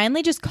Leah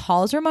finally just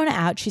calls Ramona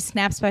out. She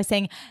snaps by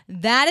saying,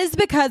 that is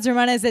because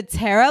Ramona is a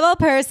terrible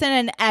person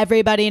and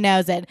everybody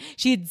knows it.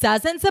 She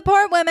doesn't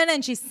support women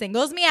and she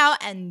singles me out,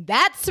 and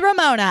that's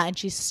Ramona. And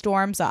she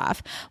storms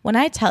off. When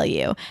I tell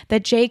you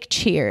that Jake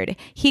cheered,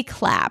 he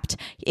clapped.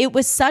 It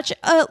was such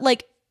a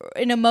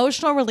an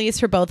emotional release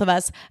for both of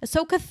us.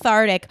 So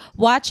cathartic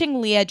watching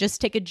Leah just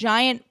take a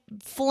giant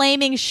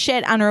flaming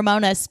shit on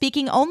Ramona,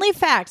 speaking only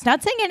facts,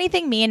 not saying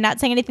anything mean, not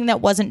saying anything that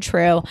wasn't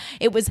true.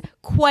 It was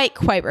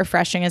quite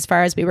refreshing as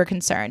far as we were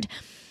concerned.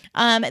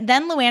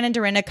 Then Luann and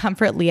Dorinda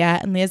comfort Leah,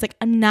 and Leah's like,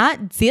 I'm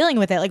not dealing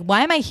with it.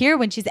 Why am I here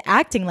when she's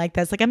acting like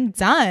this? I'm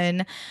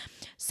done.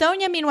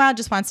 Sonia, meanwhile,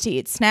 just wants to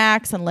eat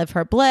snacks and live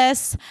her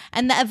bliss.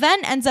 And the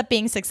event ends up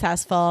being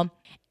successful.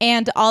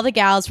 And all the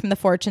gals from the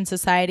Fortune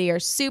Society are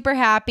super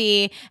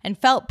happy and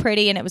felt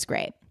pretty, and it was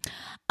great.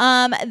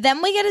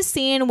 Then we get a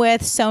scene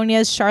with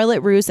Sonia's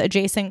Charlotte Russe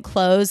adjacent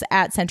clothes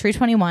at Century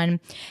 21,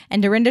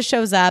 and Dorinda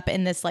shows up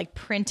in this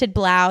printed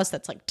blouse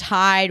that's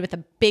tied with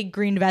a big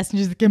green vest, and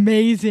she's like,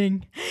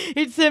 amazing.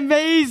 It's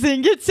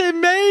amazing. It's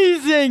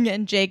amazing.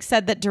 And Jake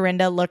said that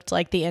Dorinda looked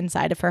like the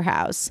inside of her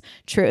house.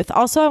 Truth.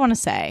 Also, I want to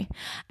say,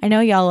 I know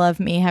y'all love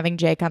me having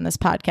Jake on this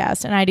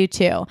podcast, and I do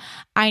too.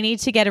 I need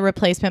to get a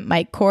replacement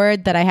mic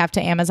cord that I have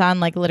to Amazon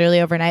literally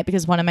overnight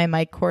because one of my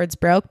mic cords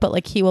broke,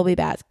 but he will be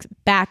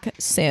back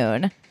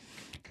soon.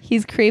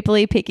 He's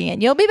creepily peeking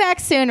in. You'll be back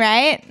soon,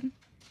 right? What?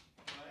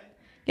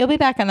 You'll be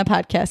back on the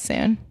podcast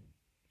soon.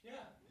 Yeah.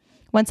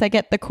 Once I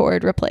get the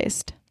cord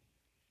replaced.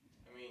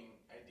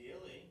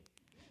 Ideally.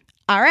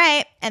 All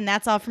right. And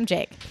that's all from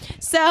Jake.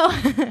 So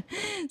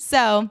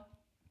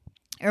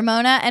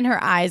Ramona and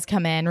her eyes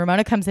come in.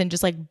 Ramona comes in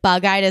just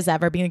bug-eyed as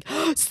ever, being like,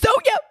 oh,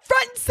 Sonia,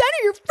 front and center.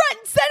 You're front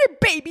and center,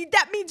 baby.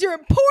 That means you're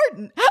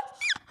important.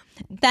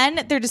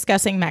 Then they're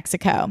discussing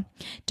Mexico.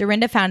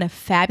 Dorinda found a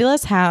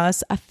fabulous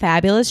house, a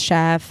fabulous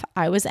chef.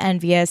 I was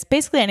envious.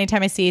 Basically,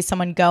 anytime I see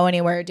someone go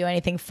anywhere or do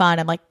anything fun,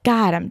 I'm like,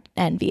 God, I'm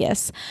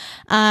envious.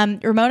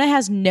 Ramona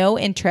has no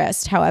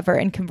interest, however,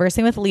 in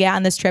conversing with Leah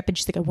on this trip. And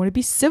she's like, I want to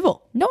be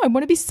civil. No, I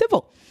want to be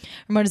civil.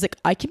 Ramona's like,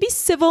 I can be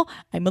civil.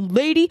 I'm a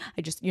lady.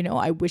 I just,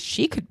 I wish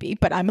she could be,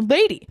 but I'm a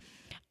lady.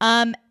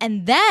 And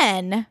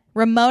then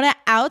Ramona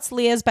outs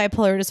Leah's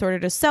bipolar disorder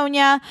to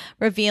Sonia,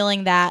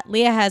 revealing that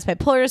Leah has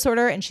bipolar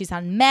disorder and she's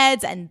on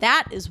meds, and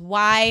that is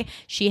why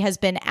she has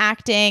been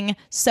acting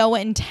so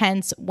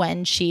intense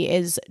when she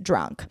is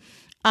drunk.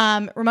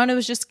 Ramona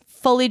was just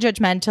fully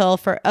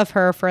judgmental of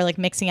her for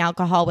mixing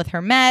alcohol with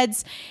her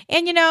meds,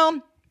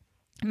 and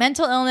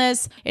mental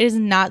illness, it is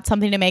not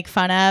something to make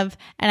fun of.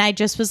 And I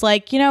just was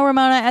like,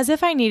 Ramona, as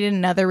if I needed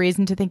another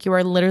reason to think you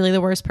are literally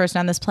the worst person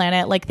on this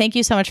planet. Thank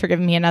you so much for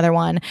giving me another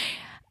one.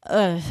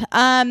 So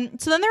then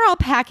they're all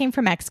packing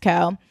for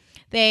Mexico.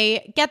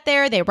 They get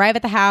there, they arrive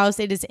at the house.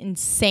 It is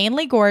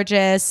insanely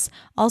gorgeous.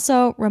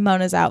 Also,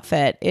 Ramona's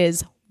outfit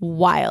is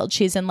wild.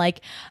 She's in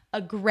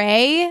a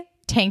gray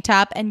tank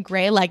top and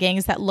gray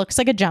leggings that looks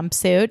like a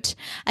jumpsuit,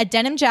 a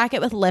denim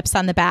jacket with lips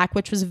on the back,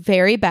 which was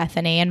very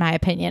Bethany in my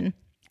opinion.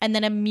 And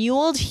then a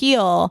muled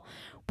heel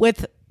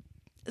with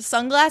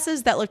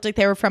sunglasses that looked like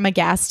they were from a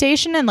gas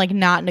station and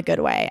not in a good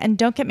way. And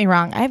don't get me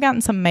wrong, I've gotten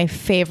some of my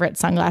favorite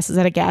sunglasses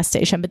at a gas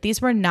station, but these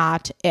were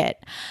not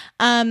it.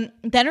 Then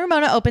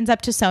Ramona opens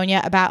up to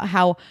Sonia about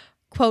how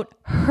quote,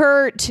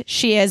 hurt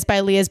she is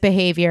by Leah's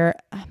behavior.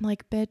 I'm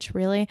like, bitch,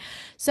 really?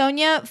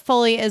 Sonia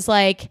fully is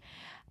like,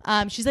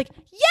 she's like,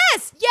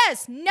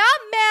 yes, not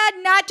mad,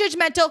 not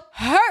judgmental,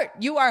 hurt.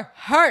 You are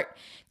hurt.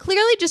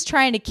 Clearly just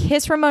trying to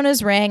kiss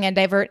Ramona's ring and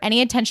divert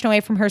any attention away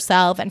from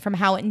herself and from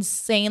how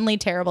insanely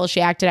terrible she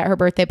acted at her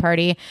birthday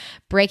party,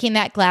 breaking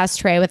that glass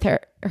tray with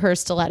her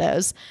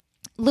stilettos.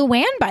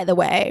 Luann, by the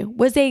way,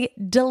 was a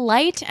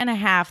delight and a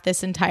half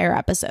this entire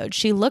episode.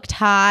 She looked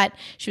hot.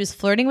 She was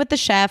flirting with the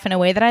chef in a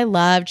way that I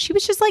loved. She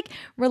was just like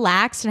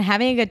relaxed and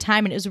having a good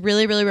time, and it was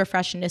really, really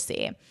refreshing to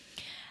see.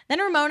 Then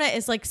Ramona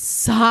is like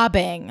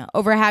sobbing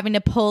over having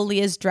to pull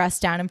Leah's dress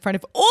down in front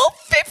of all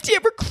 50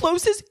 of her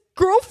closest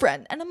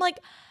girlfriends. And I'm like,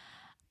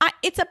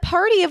 it's a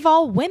party of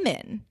all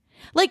women.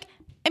 Like,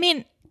 I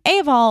mean, A,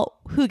 of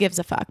all, who gives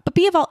a fuck? But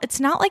B, of all, it's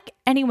not like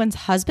anyone's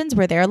husbands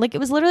were there. Like, it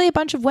was literally a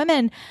bunch of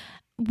women.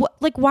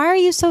 Like, why are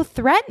you so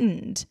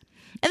threatened?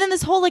 And then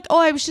this whole like, oh,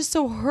 I was just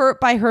so hurt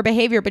by her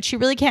behavior, but she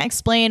really can't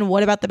explain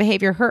what about the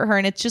behavior hurt her.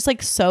 And it's just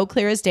like so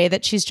clear as day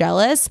that she's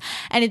jealous.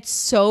 And it's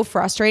so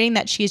frustrating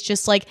that she's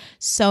just like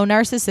so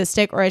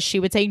narcissistic, or as she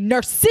would say,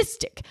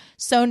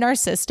 so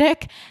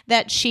narcissistic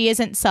that she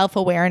isn't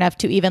self-aware enough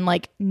to even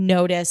like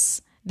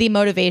notice the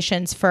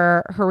motivations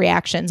for her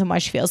reactions and why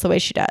she feels the way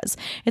she does.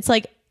 It's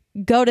like,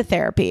 go to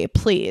therapy,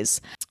 please.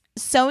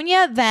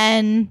 Sonia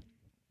then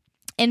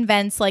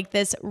invents like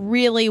this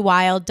really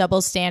wild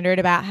double standard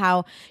about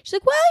how she's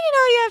like, well,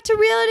 you have to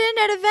reel it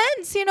in at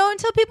events,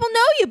 until people know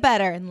you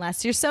better,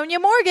 unless you're Sonia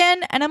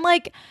Morgan. And I'm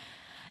like,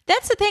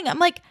 that's the thing. I'm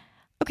like,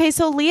 okay,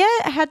 so Leah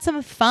had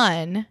some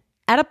fun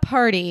at a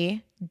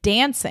party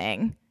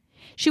dancing.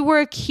 She wore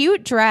a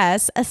cute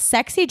dress, a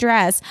sexy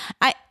dress.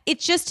 It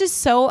just is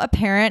so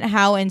apparent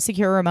how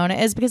insecure Ramona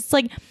is, because it's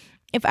like,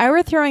 if I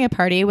were throwing a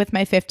party with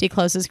my 50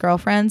 closest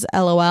girlfriends,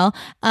 LOL,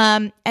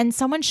 and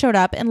someone showed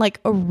up in like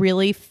a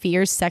really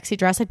fierce, sexy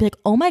dress, I'd be like,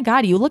 oh my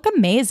God, you look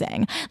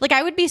amazing. Like,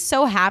 I would be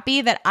so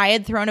happy that I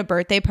had thrown a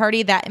birthday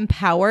party that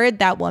empowered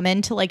that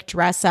woman to like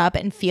dress up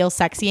and feel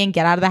sexy and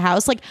get out of the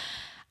house. Like,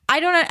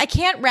 I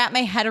can't wrap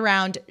my head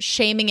around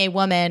shaming a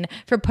woman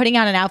for putting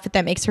on an outfit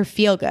that makes her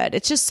feel good.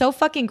 It's just so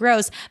fucking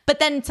gross. But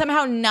then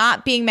somehow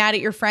not being mad at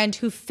your friend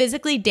who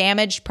physically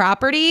damaged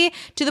property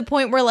to the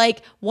point where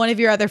like one of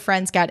your other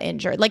friends got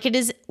injured. Like, it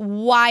is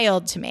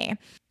wild to me.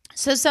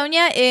 So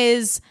Sonia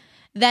is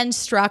then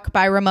struck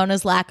by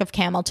Ramona's lack of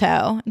camel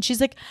toe. And she's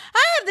like,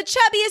 I have the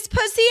chubbiest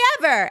pussy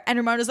ever. And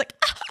Ramona's like,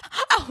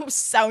 oh,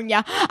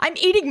 Sonia, I'm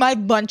eating my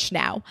lunch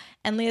now.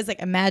 And Leah's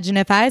like, imagine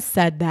if I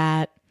said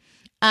that.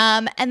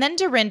 And then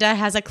Dorinda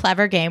has a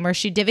clever game where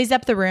she divvies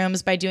up the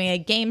rooms by doing a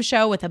game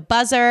show with a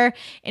buzzer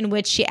in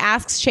which she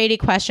asks shady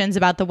questions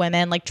about the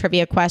women, like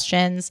trivia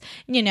questions,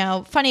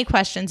 funny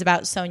questions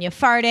about Sonia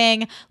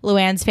farting,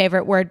 Luann's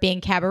favorite word being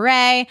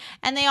cabaret,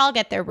 and they all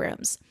get their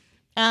rooms.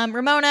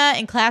 Ramona,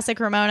 in classic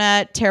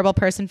Ramona, terrible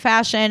person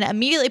fashion,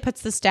 immediately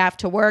puts the staff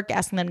to work,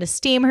 asking them to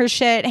steam her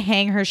shit,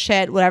 hang her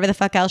shit, whatever the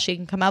fuck else she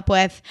can come up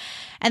with.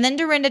 And then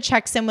Dorinda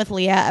checks in with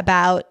Leah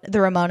about the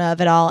Ramona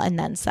of it all and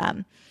then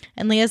some.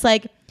 And Leah's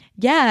like,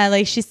 yeah,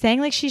 like she's saying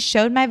like she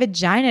showed my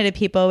vagina to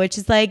people, which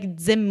is like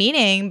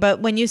demeaning.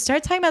 But when you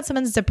start talking about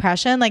someone's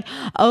depression, like,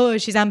 oh,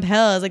 she's on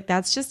pills, like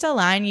that's just a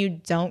line you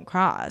don't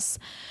cross.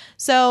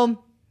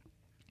 So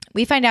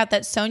we find out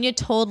that Sonia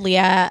told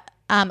Leah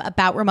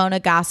about Ramona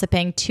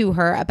gossiping to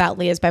her about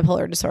Leah's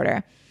bipolar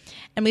disorder.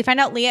 And we find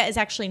out Leah is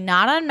actually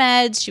not on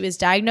meds. She was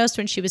diagnosed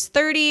when she was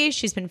 30.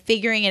 She's been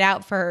figuring it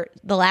out for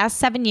the last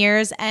 7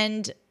 years,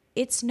 and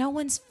it's no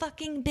one's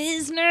fucking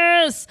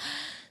business.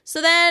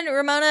 So then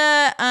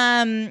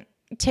Ramona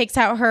takes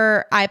out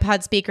her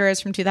iPod speakers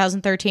from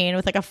 2013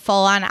 with like a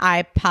full-on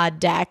iPod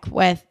deck,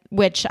 with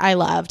which I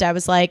loved. I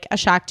was like a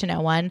shock to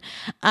no one.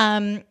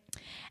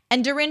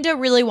 And Dorinda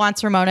really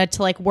wants Ramona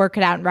to like work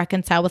it out and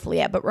reconcile with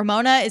Leah. But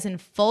Ramona is in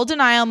full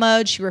denial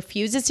mode. She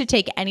refuses to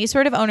take any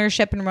sort of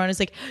ownership. And Ramona's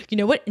like, you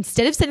know what?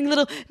 Instead of sending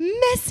little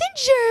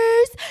messenger,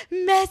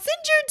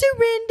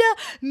 Dorinda,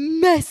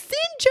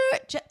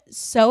 messenger.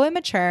 So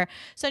immature.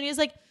 Sonia's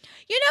like,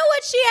 you know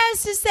what she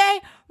has to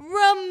say?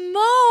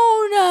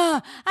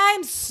 Ramona,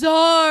 I'm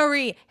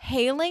sorry.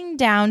 Hailing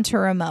down to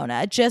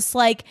Ramona, just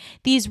like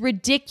these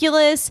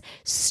ridiculous,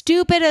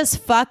 stupid as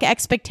fuck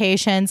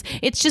expectations.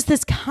 It's just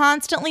this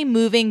constantly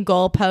moving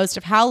goalpost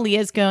of how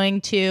Leah's going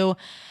to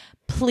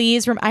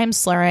please. I'm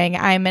slurring.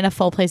 I'm in a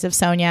full place of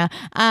Sonia.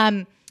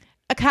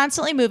 A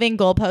constantly moving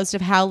goalpost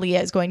of how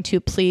Leah is going to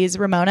please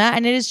Ramona.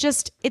 And it is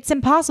just, it's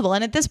impossible.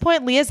 And at this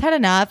point, Leah's had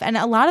enough. And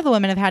a lot of the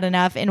women have had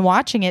enough in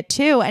watching it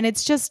too. And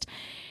it's just,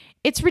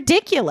 it's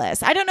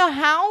ridiculous. I don't know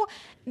how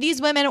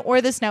these women or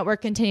this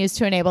network continues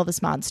to enable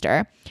this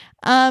monster.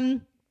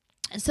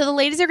 So the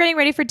ladies are getting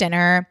ready for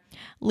dinner.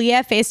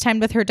 Leah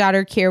FaceTimed with her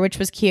daughter Kier, which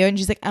was cute. And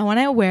she's like, I want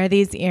to wear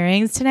these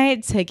earrings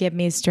tonight to give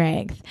me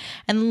strength.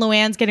 And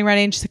Luann's getting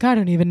ready and she's like, I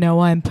don't even know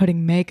why I'm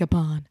putting makeup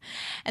on.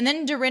 And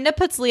then Dorinda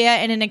puts Leah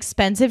in an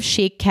expensive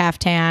chic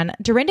caftan.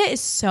 Dorinda is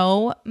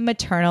so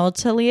maternal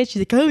to Leah.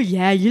 She's like, oh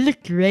yeah, you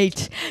look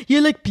great. You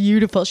look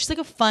beautiful. She's like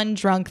a fun,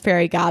 drunk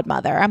fairy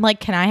godmother. I'm like,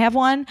 can I have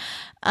one?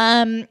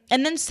 And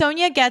then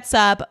Sonia gets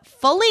up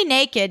fully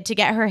naked to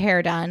get her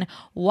hair done,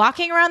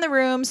 walking around the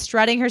room,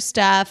 strutting her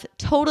stuff,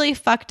 totally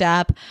fucked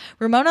up.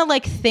 Ramona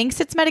thinks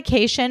it's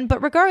medication,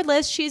 but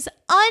regardless, she's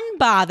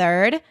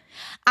unbothered.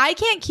 I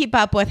can't keep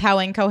up with how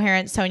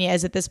incoherent Sonia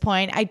is at this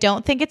point. I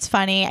don't think it's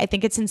funny. I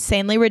think it's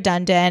insanely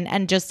redundant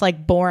and just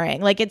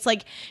boring. It's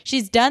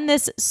she's done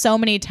this so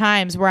many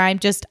times where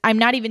I'm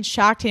not even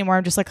shocked anymore.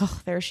 I'm just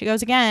oh, there she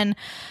goes again.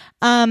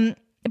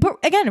 But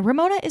again,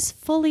 Ramona is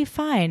fully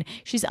fine.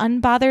 She's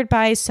unbothered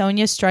by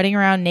Sonia strutting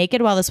around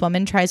naked while this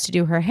woman tries to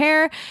do her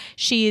hair.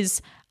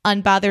 She's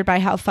unbothered by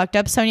how fucked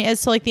up Sonia is.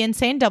 So the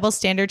insane double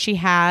standard she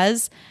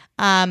has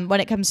when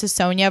it comes to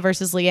Sonia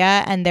versus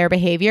Leah and their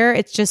behavior,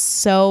 it's just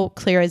so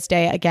clear as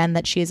day again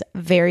that she's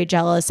very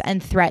jealous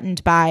and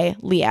threatened by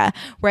Leah,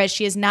 whereas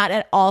she is not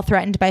at all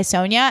threatened by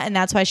Sonia, and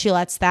that's why she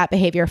lets that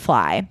behavior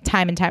fly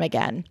time and time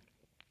again.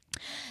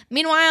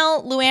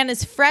 Meanwhile, Luann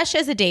is fresh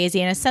as a daisy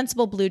in a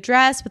sensible blue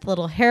dress with a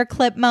little hair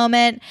clip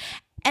moment.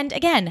 And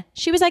again,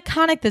 she was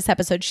iconic this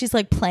episode. She's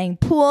playing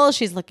pool.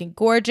 She's looking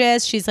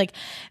gorgeous. She's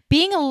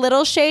being a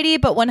little shady,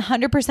 but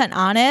 100%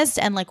 honest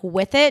and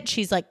with it.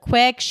 She's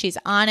quick. She's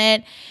on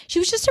it. She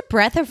was just a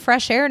breath of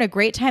fresh air and a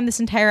great time this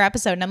entire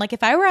episode. And I'm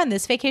if I were on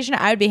this vacation,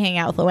 I would be hanging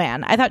out with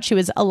Luann. I thought she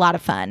was a lot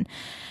of fun.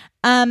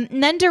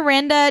 And then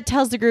Dorinda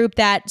tells the group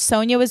that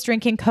Sonia was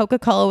drinking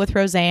Coca-Cola with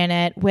rosé in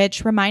it,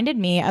 which reminded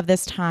me of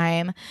this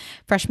time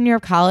freshman year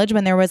of college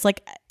when there was a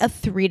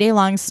 3-day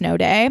long snow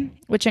day,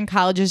 which in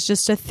college is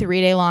just a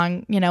 3-day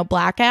long,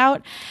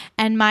 blackout.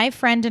 And my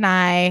friend and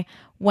I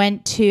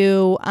went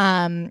to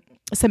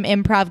some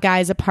improv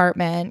guy's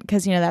apartment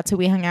because, that's who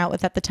we hung out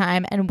with at the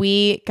time. And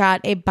we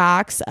got a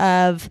box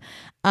of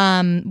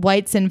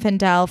White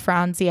Zinfandel,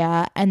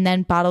 Franzia, and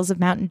then bottles of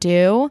Mountain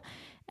Dew.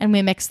 And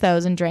we mixed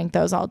those and drank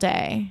those all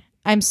day.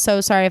 I'm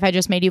so sorry if I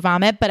just made you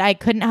vomit, but I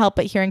couldn't help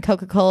but hearing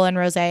Coca-Cola and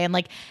rosé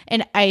and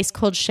an ice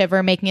cold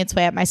shiver making its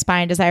way up my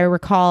spine as I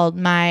recalled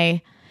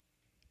my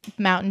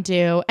Mountain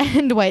Dew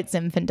and White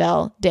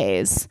Zinfandel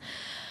days.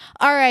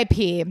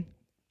 R.I.P.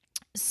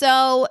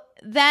 So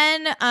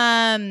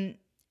then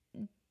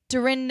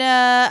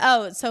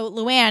Dorinda, so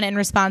Luann, in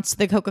response to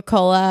the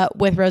Coca-Cola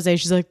with rosé,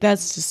 she's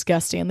that's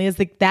disgusting. And Leah's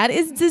that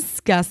is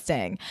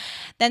disgusting.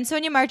 Then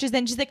Sonia marches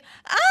in. She's I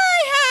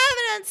have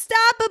an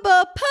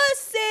unstoppable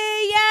pussy.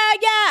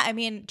 Yeah. I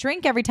mean,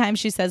 drink every time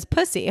she says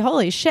pussy.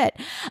 Holy shit.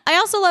 I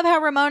also love how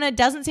Ramona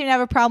doesn't seem to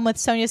have a problem with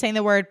Sonia saying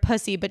the word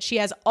pussy, but she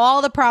has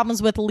all the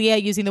problems with Leah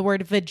using the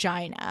word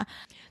vagina.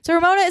 So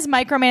Ramona is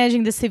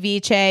micromanaging the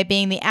ceviche,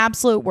 being the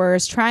absolute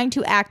worst, trying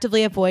to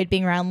actively avoid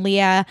being around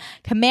Leah,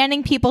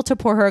 commanding people to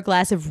pour her a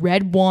glass of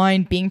red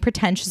wine, being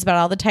pretentious about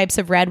all the types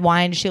of red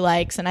wine she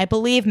likes, and I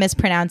believe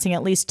mispronouncing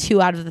at least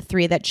 2 out of the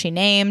 3 that she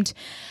named.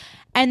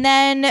 And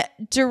then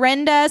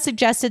Dorinda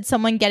suggested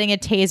someone getting a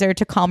taser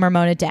to calm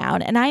Ramona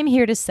down. And I'm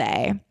here to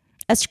say,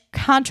 as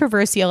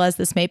controversial as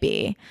this may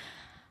be,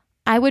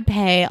 I would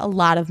pay a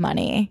lot of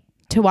money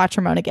to watch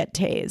Ramona get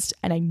tased.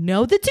 And I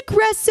know that's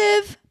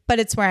aggressive, but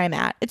it's where I'm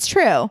at. It's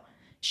true.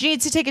 She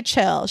needs to take a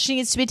chill. She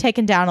needs to be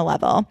taken down a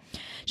level.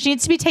 She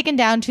needs to be taken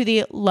down to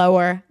the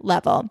lower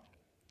level.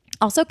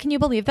 Also, can you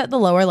believe that the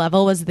lower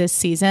level was this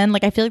season?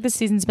 I feel this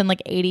season's been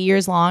 80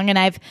 years long, and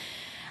I've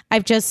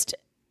just,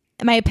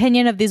 my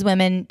opinion of these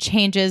women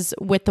changes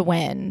with the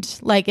wind.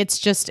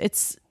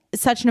 It's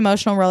such an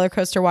emotional roller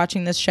coaster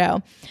watching this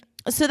show.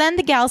 So then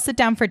the gals sit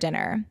down for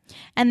dinner,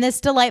 and this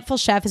delightful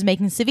chef is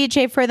making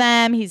ceviche for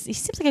them. He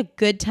seems like a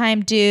good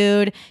time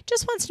dude,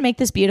 just wants to make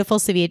this beautiful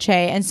ceviche.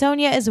 And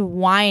Sonia is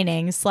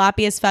whining,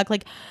 sloppy as fuck,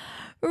 really,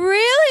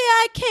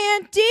 I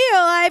can't deal.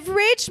 I've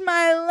reached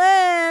my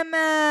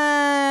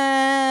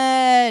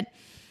limit.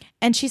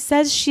 And she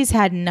says she's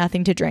had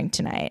nothing to drink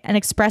tonight and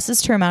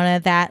expresses to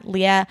Ramona that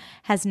Leah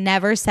has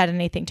never said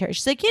anything to her.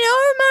 She's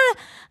Ramona,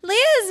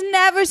 Leah's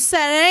never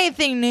said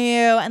anything to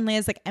you. And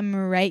Leah's I'm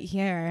right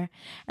here.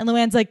 And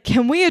Luann's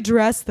can we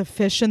address the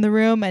fish in the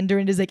room? And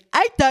Dorinda's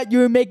I thought you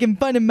were making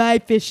fun of my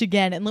fish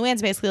again. And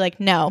Luann's basically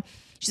no.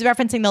 She's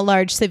referencing the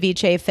large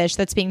ceviche fish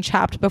that's being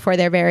chopped before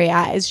their very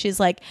eyes. She's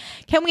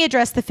can we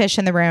address the fish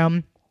in the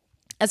room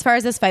as far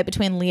as this fight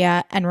between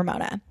Leah and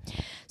Ramona?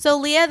 So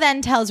Leah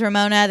then tells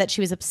Ramona that she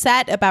was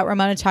upset about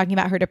Ramona talking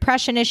about her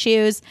depression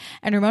issues,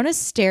 and Ramona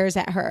stares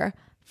at her,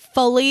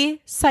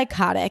 fully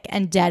psychotic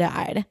and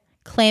dead-eyed,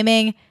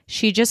 claiming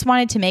she just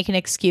wanted to make an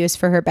excuse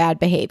for her bad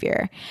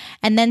behavior,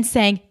 and then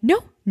saying,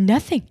 no,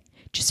 nothing,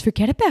 just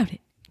forget about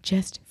it.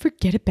 Just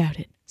forget about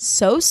it.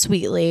 So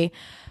sweetly,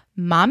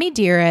 mommy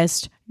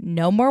dearest,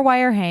 no more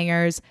wire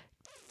hangers,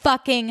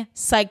 fucking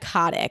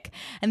psychotic.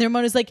 And then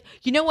Ramona's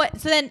you know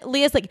what? So then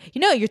Leah's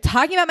you're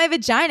talking about my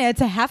vagina. It's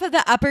a half of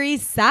the Upper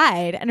East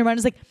Side. And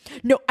Ramona's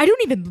no, I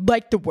don't even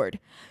like the word.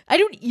 I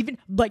don't even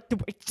like the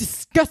word. It's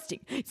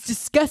disgusting. It's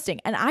disgusting.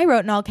 And I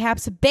wrote in all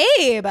caps,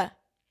 babe,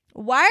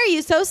 why are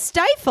you so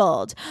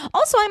stifled?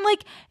 Also, I'm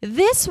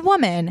this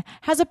woman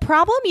has a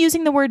problem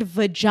using the word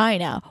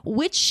vagina,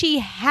 which she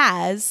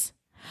has.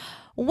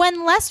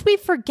 When, lest we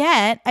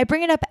forget, I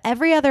bring it up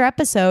every other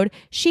episode,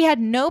 she had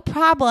no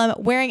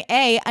problem wearing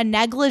a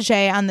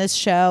negligee on this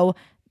show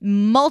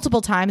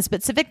multiple times,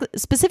 but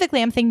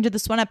specifically I'm thinking to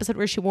this one episode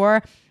where she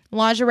wore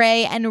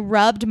lingerie and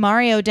rubbed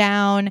Mario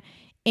down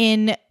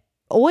in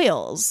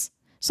oils.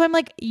 So I'm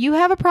like, you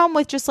have a problem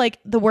with just like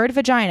the word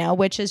vagina,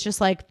 which is just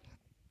like,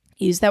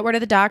 use that word at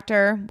the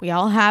doctor. We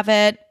all have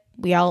it.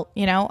 We all,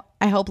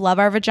 I hope love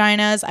our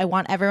vaginas. I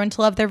want everyone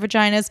to love their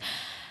vaginas.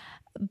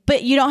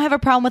 But you don't have a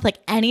problem with like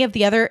any of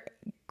the other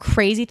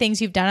crazy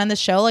things you've done on the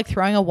show, like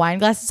throwing a wine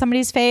glass at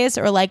somebody's face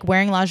or like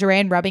wearing lingerie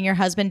and rubbing your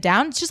husband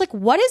down. It's just like,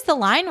 what is the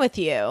line with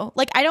you?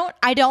 Like, I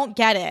don't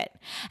get it.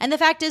 And the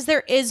fact is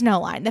there is no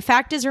line. The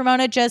fact is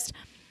Ramona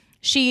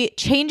she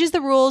changes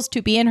the rules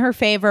to be in her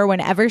favor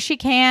whenever she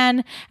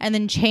can, and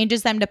then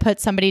changes them to put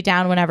somebody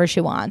down whenever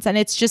she wants. And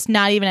it's just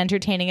not even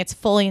entertaining. It's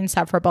fully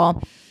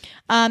insufferable.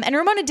 And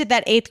Ramona did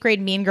that 8th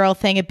grade mean girl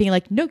thing of being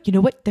like, no, you know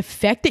what? The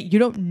fact that you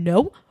don't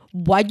know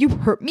why you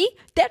hurt me,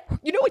 that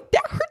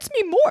hurts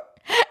me more.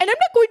 And I'm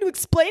not going to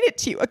explain it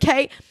to you,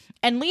 okay?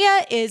 And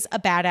Leah is a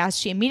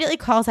badass. She immediately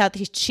calls out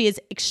that she is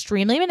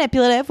extremely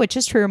manipulative, which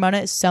is true.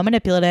 Ramona is so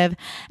manipulative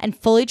and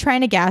fully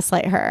trying to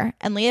gaslight her.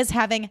 And Leah's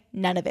having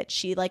none of it.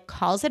 She like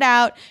calls it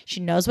out.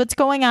 She knows what's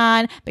going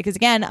on because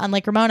again,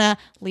 unlike Ramona,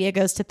 Leah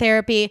goes to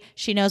therapy.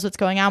 She knows what's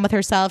going on with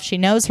herself. She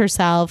knows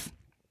herself.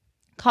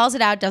 Calls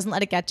it out, doesn't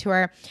let it get to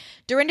her.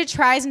 Dorinda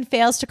tries and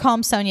fails to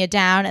calm Sonia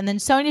down. And then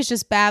Sonia's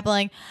just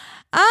babbling,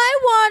 I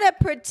want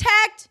to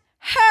protect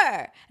her.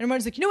 And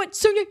Ramona's like, you know what,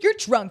 Sonia, you're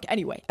drunk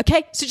anyway,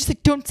 okay? So just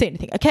like, don't say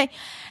anything, okay?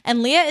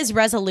 And Leah is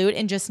resolute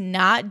in just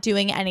not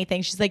doing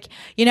anything. She's like,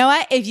 you know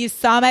what? If you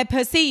saw my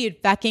pussy, you'd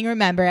fucking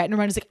remember it. And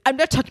Ramona's like, I'm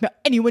not talking about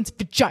anyone's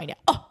vagina.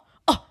 Oh,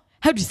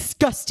 how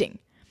disgusting.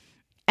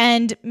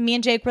 And me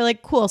and Jake were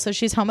like, cool, so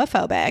she's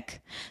homophobic.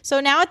 So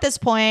now at this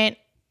point,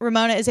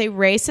 Ramona is a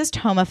racist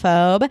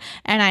homophobe,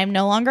 and I'm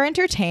no longer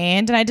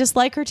entertained, and I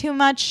dislike her too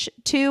much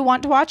to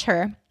want to watch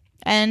her.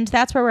 And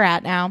that's where we're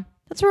at now.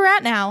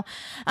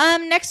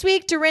 Next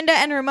week, Dorinda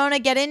and Ramona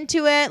get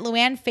into it.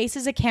 Luann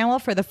faces a camel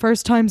for the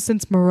first time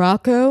since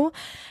Morocco.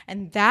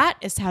 And that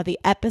is how the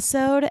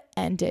episode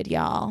ended,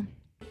 y'all.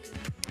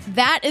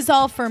 That is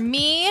all for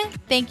me.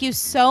 Thank you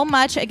so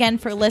much again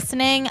for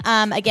listening.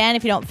 Again,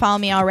 if you don't follow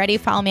me already,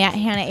 follow me at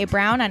Hannah A.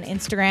 Brown on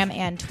Instagram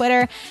and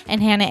Twitter,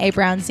 and Hannah A.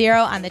 Brown 0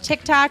 on the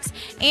TikToks.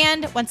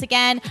 And once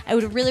again, I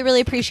would really,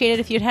 really appreciate it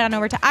if you'd head on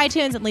over to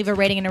iTunes and leave a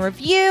rating and a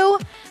review.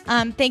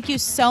 Thank you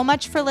so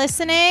much for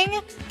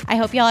listening. I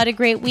hope y'all had a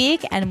great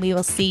week, and we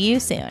will see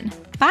you soon.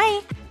 Bye.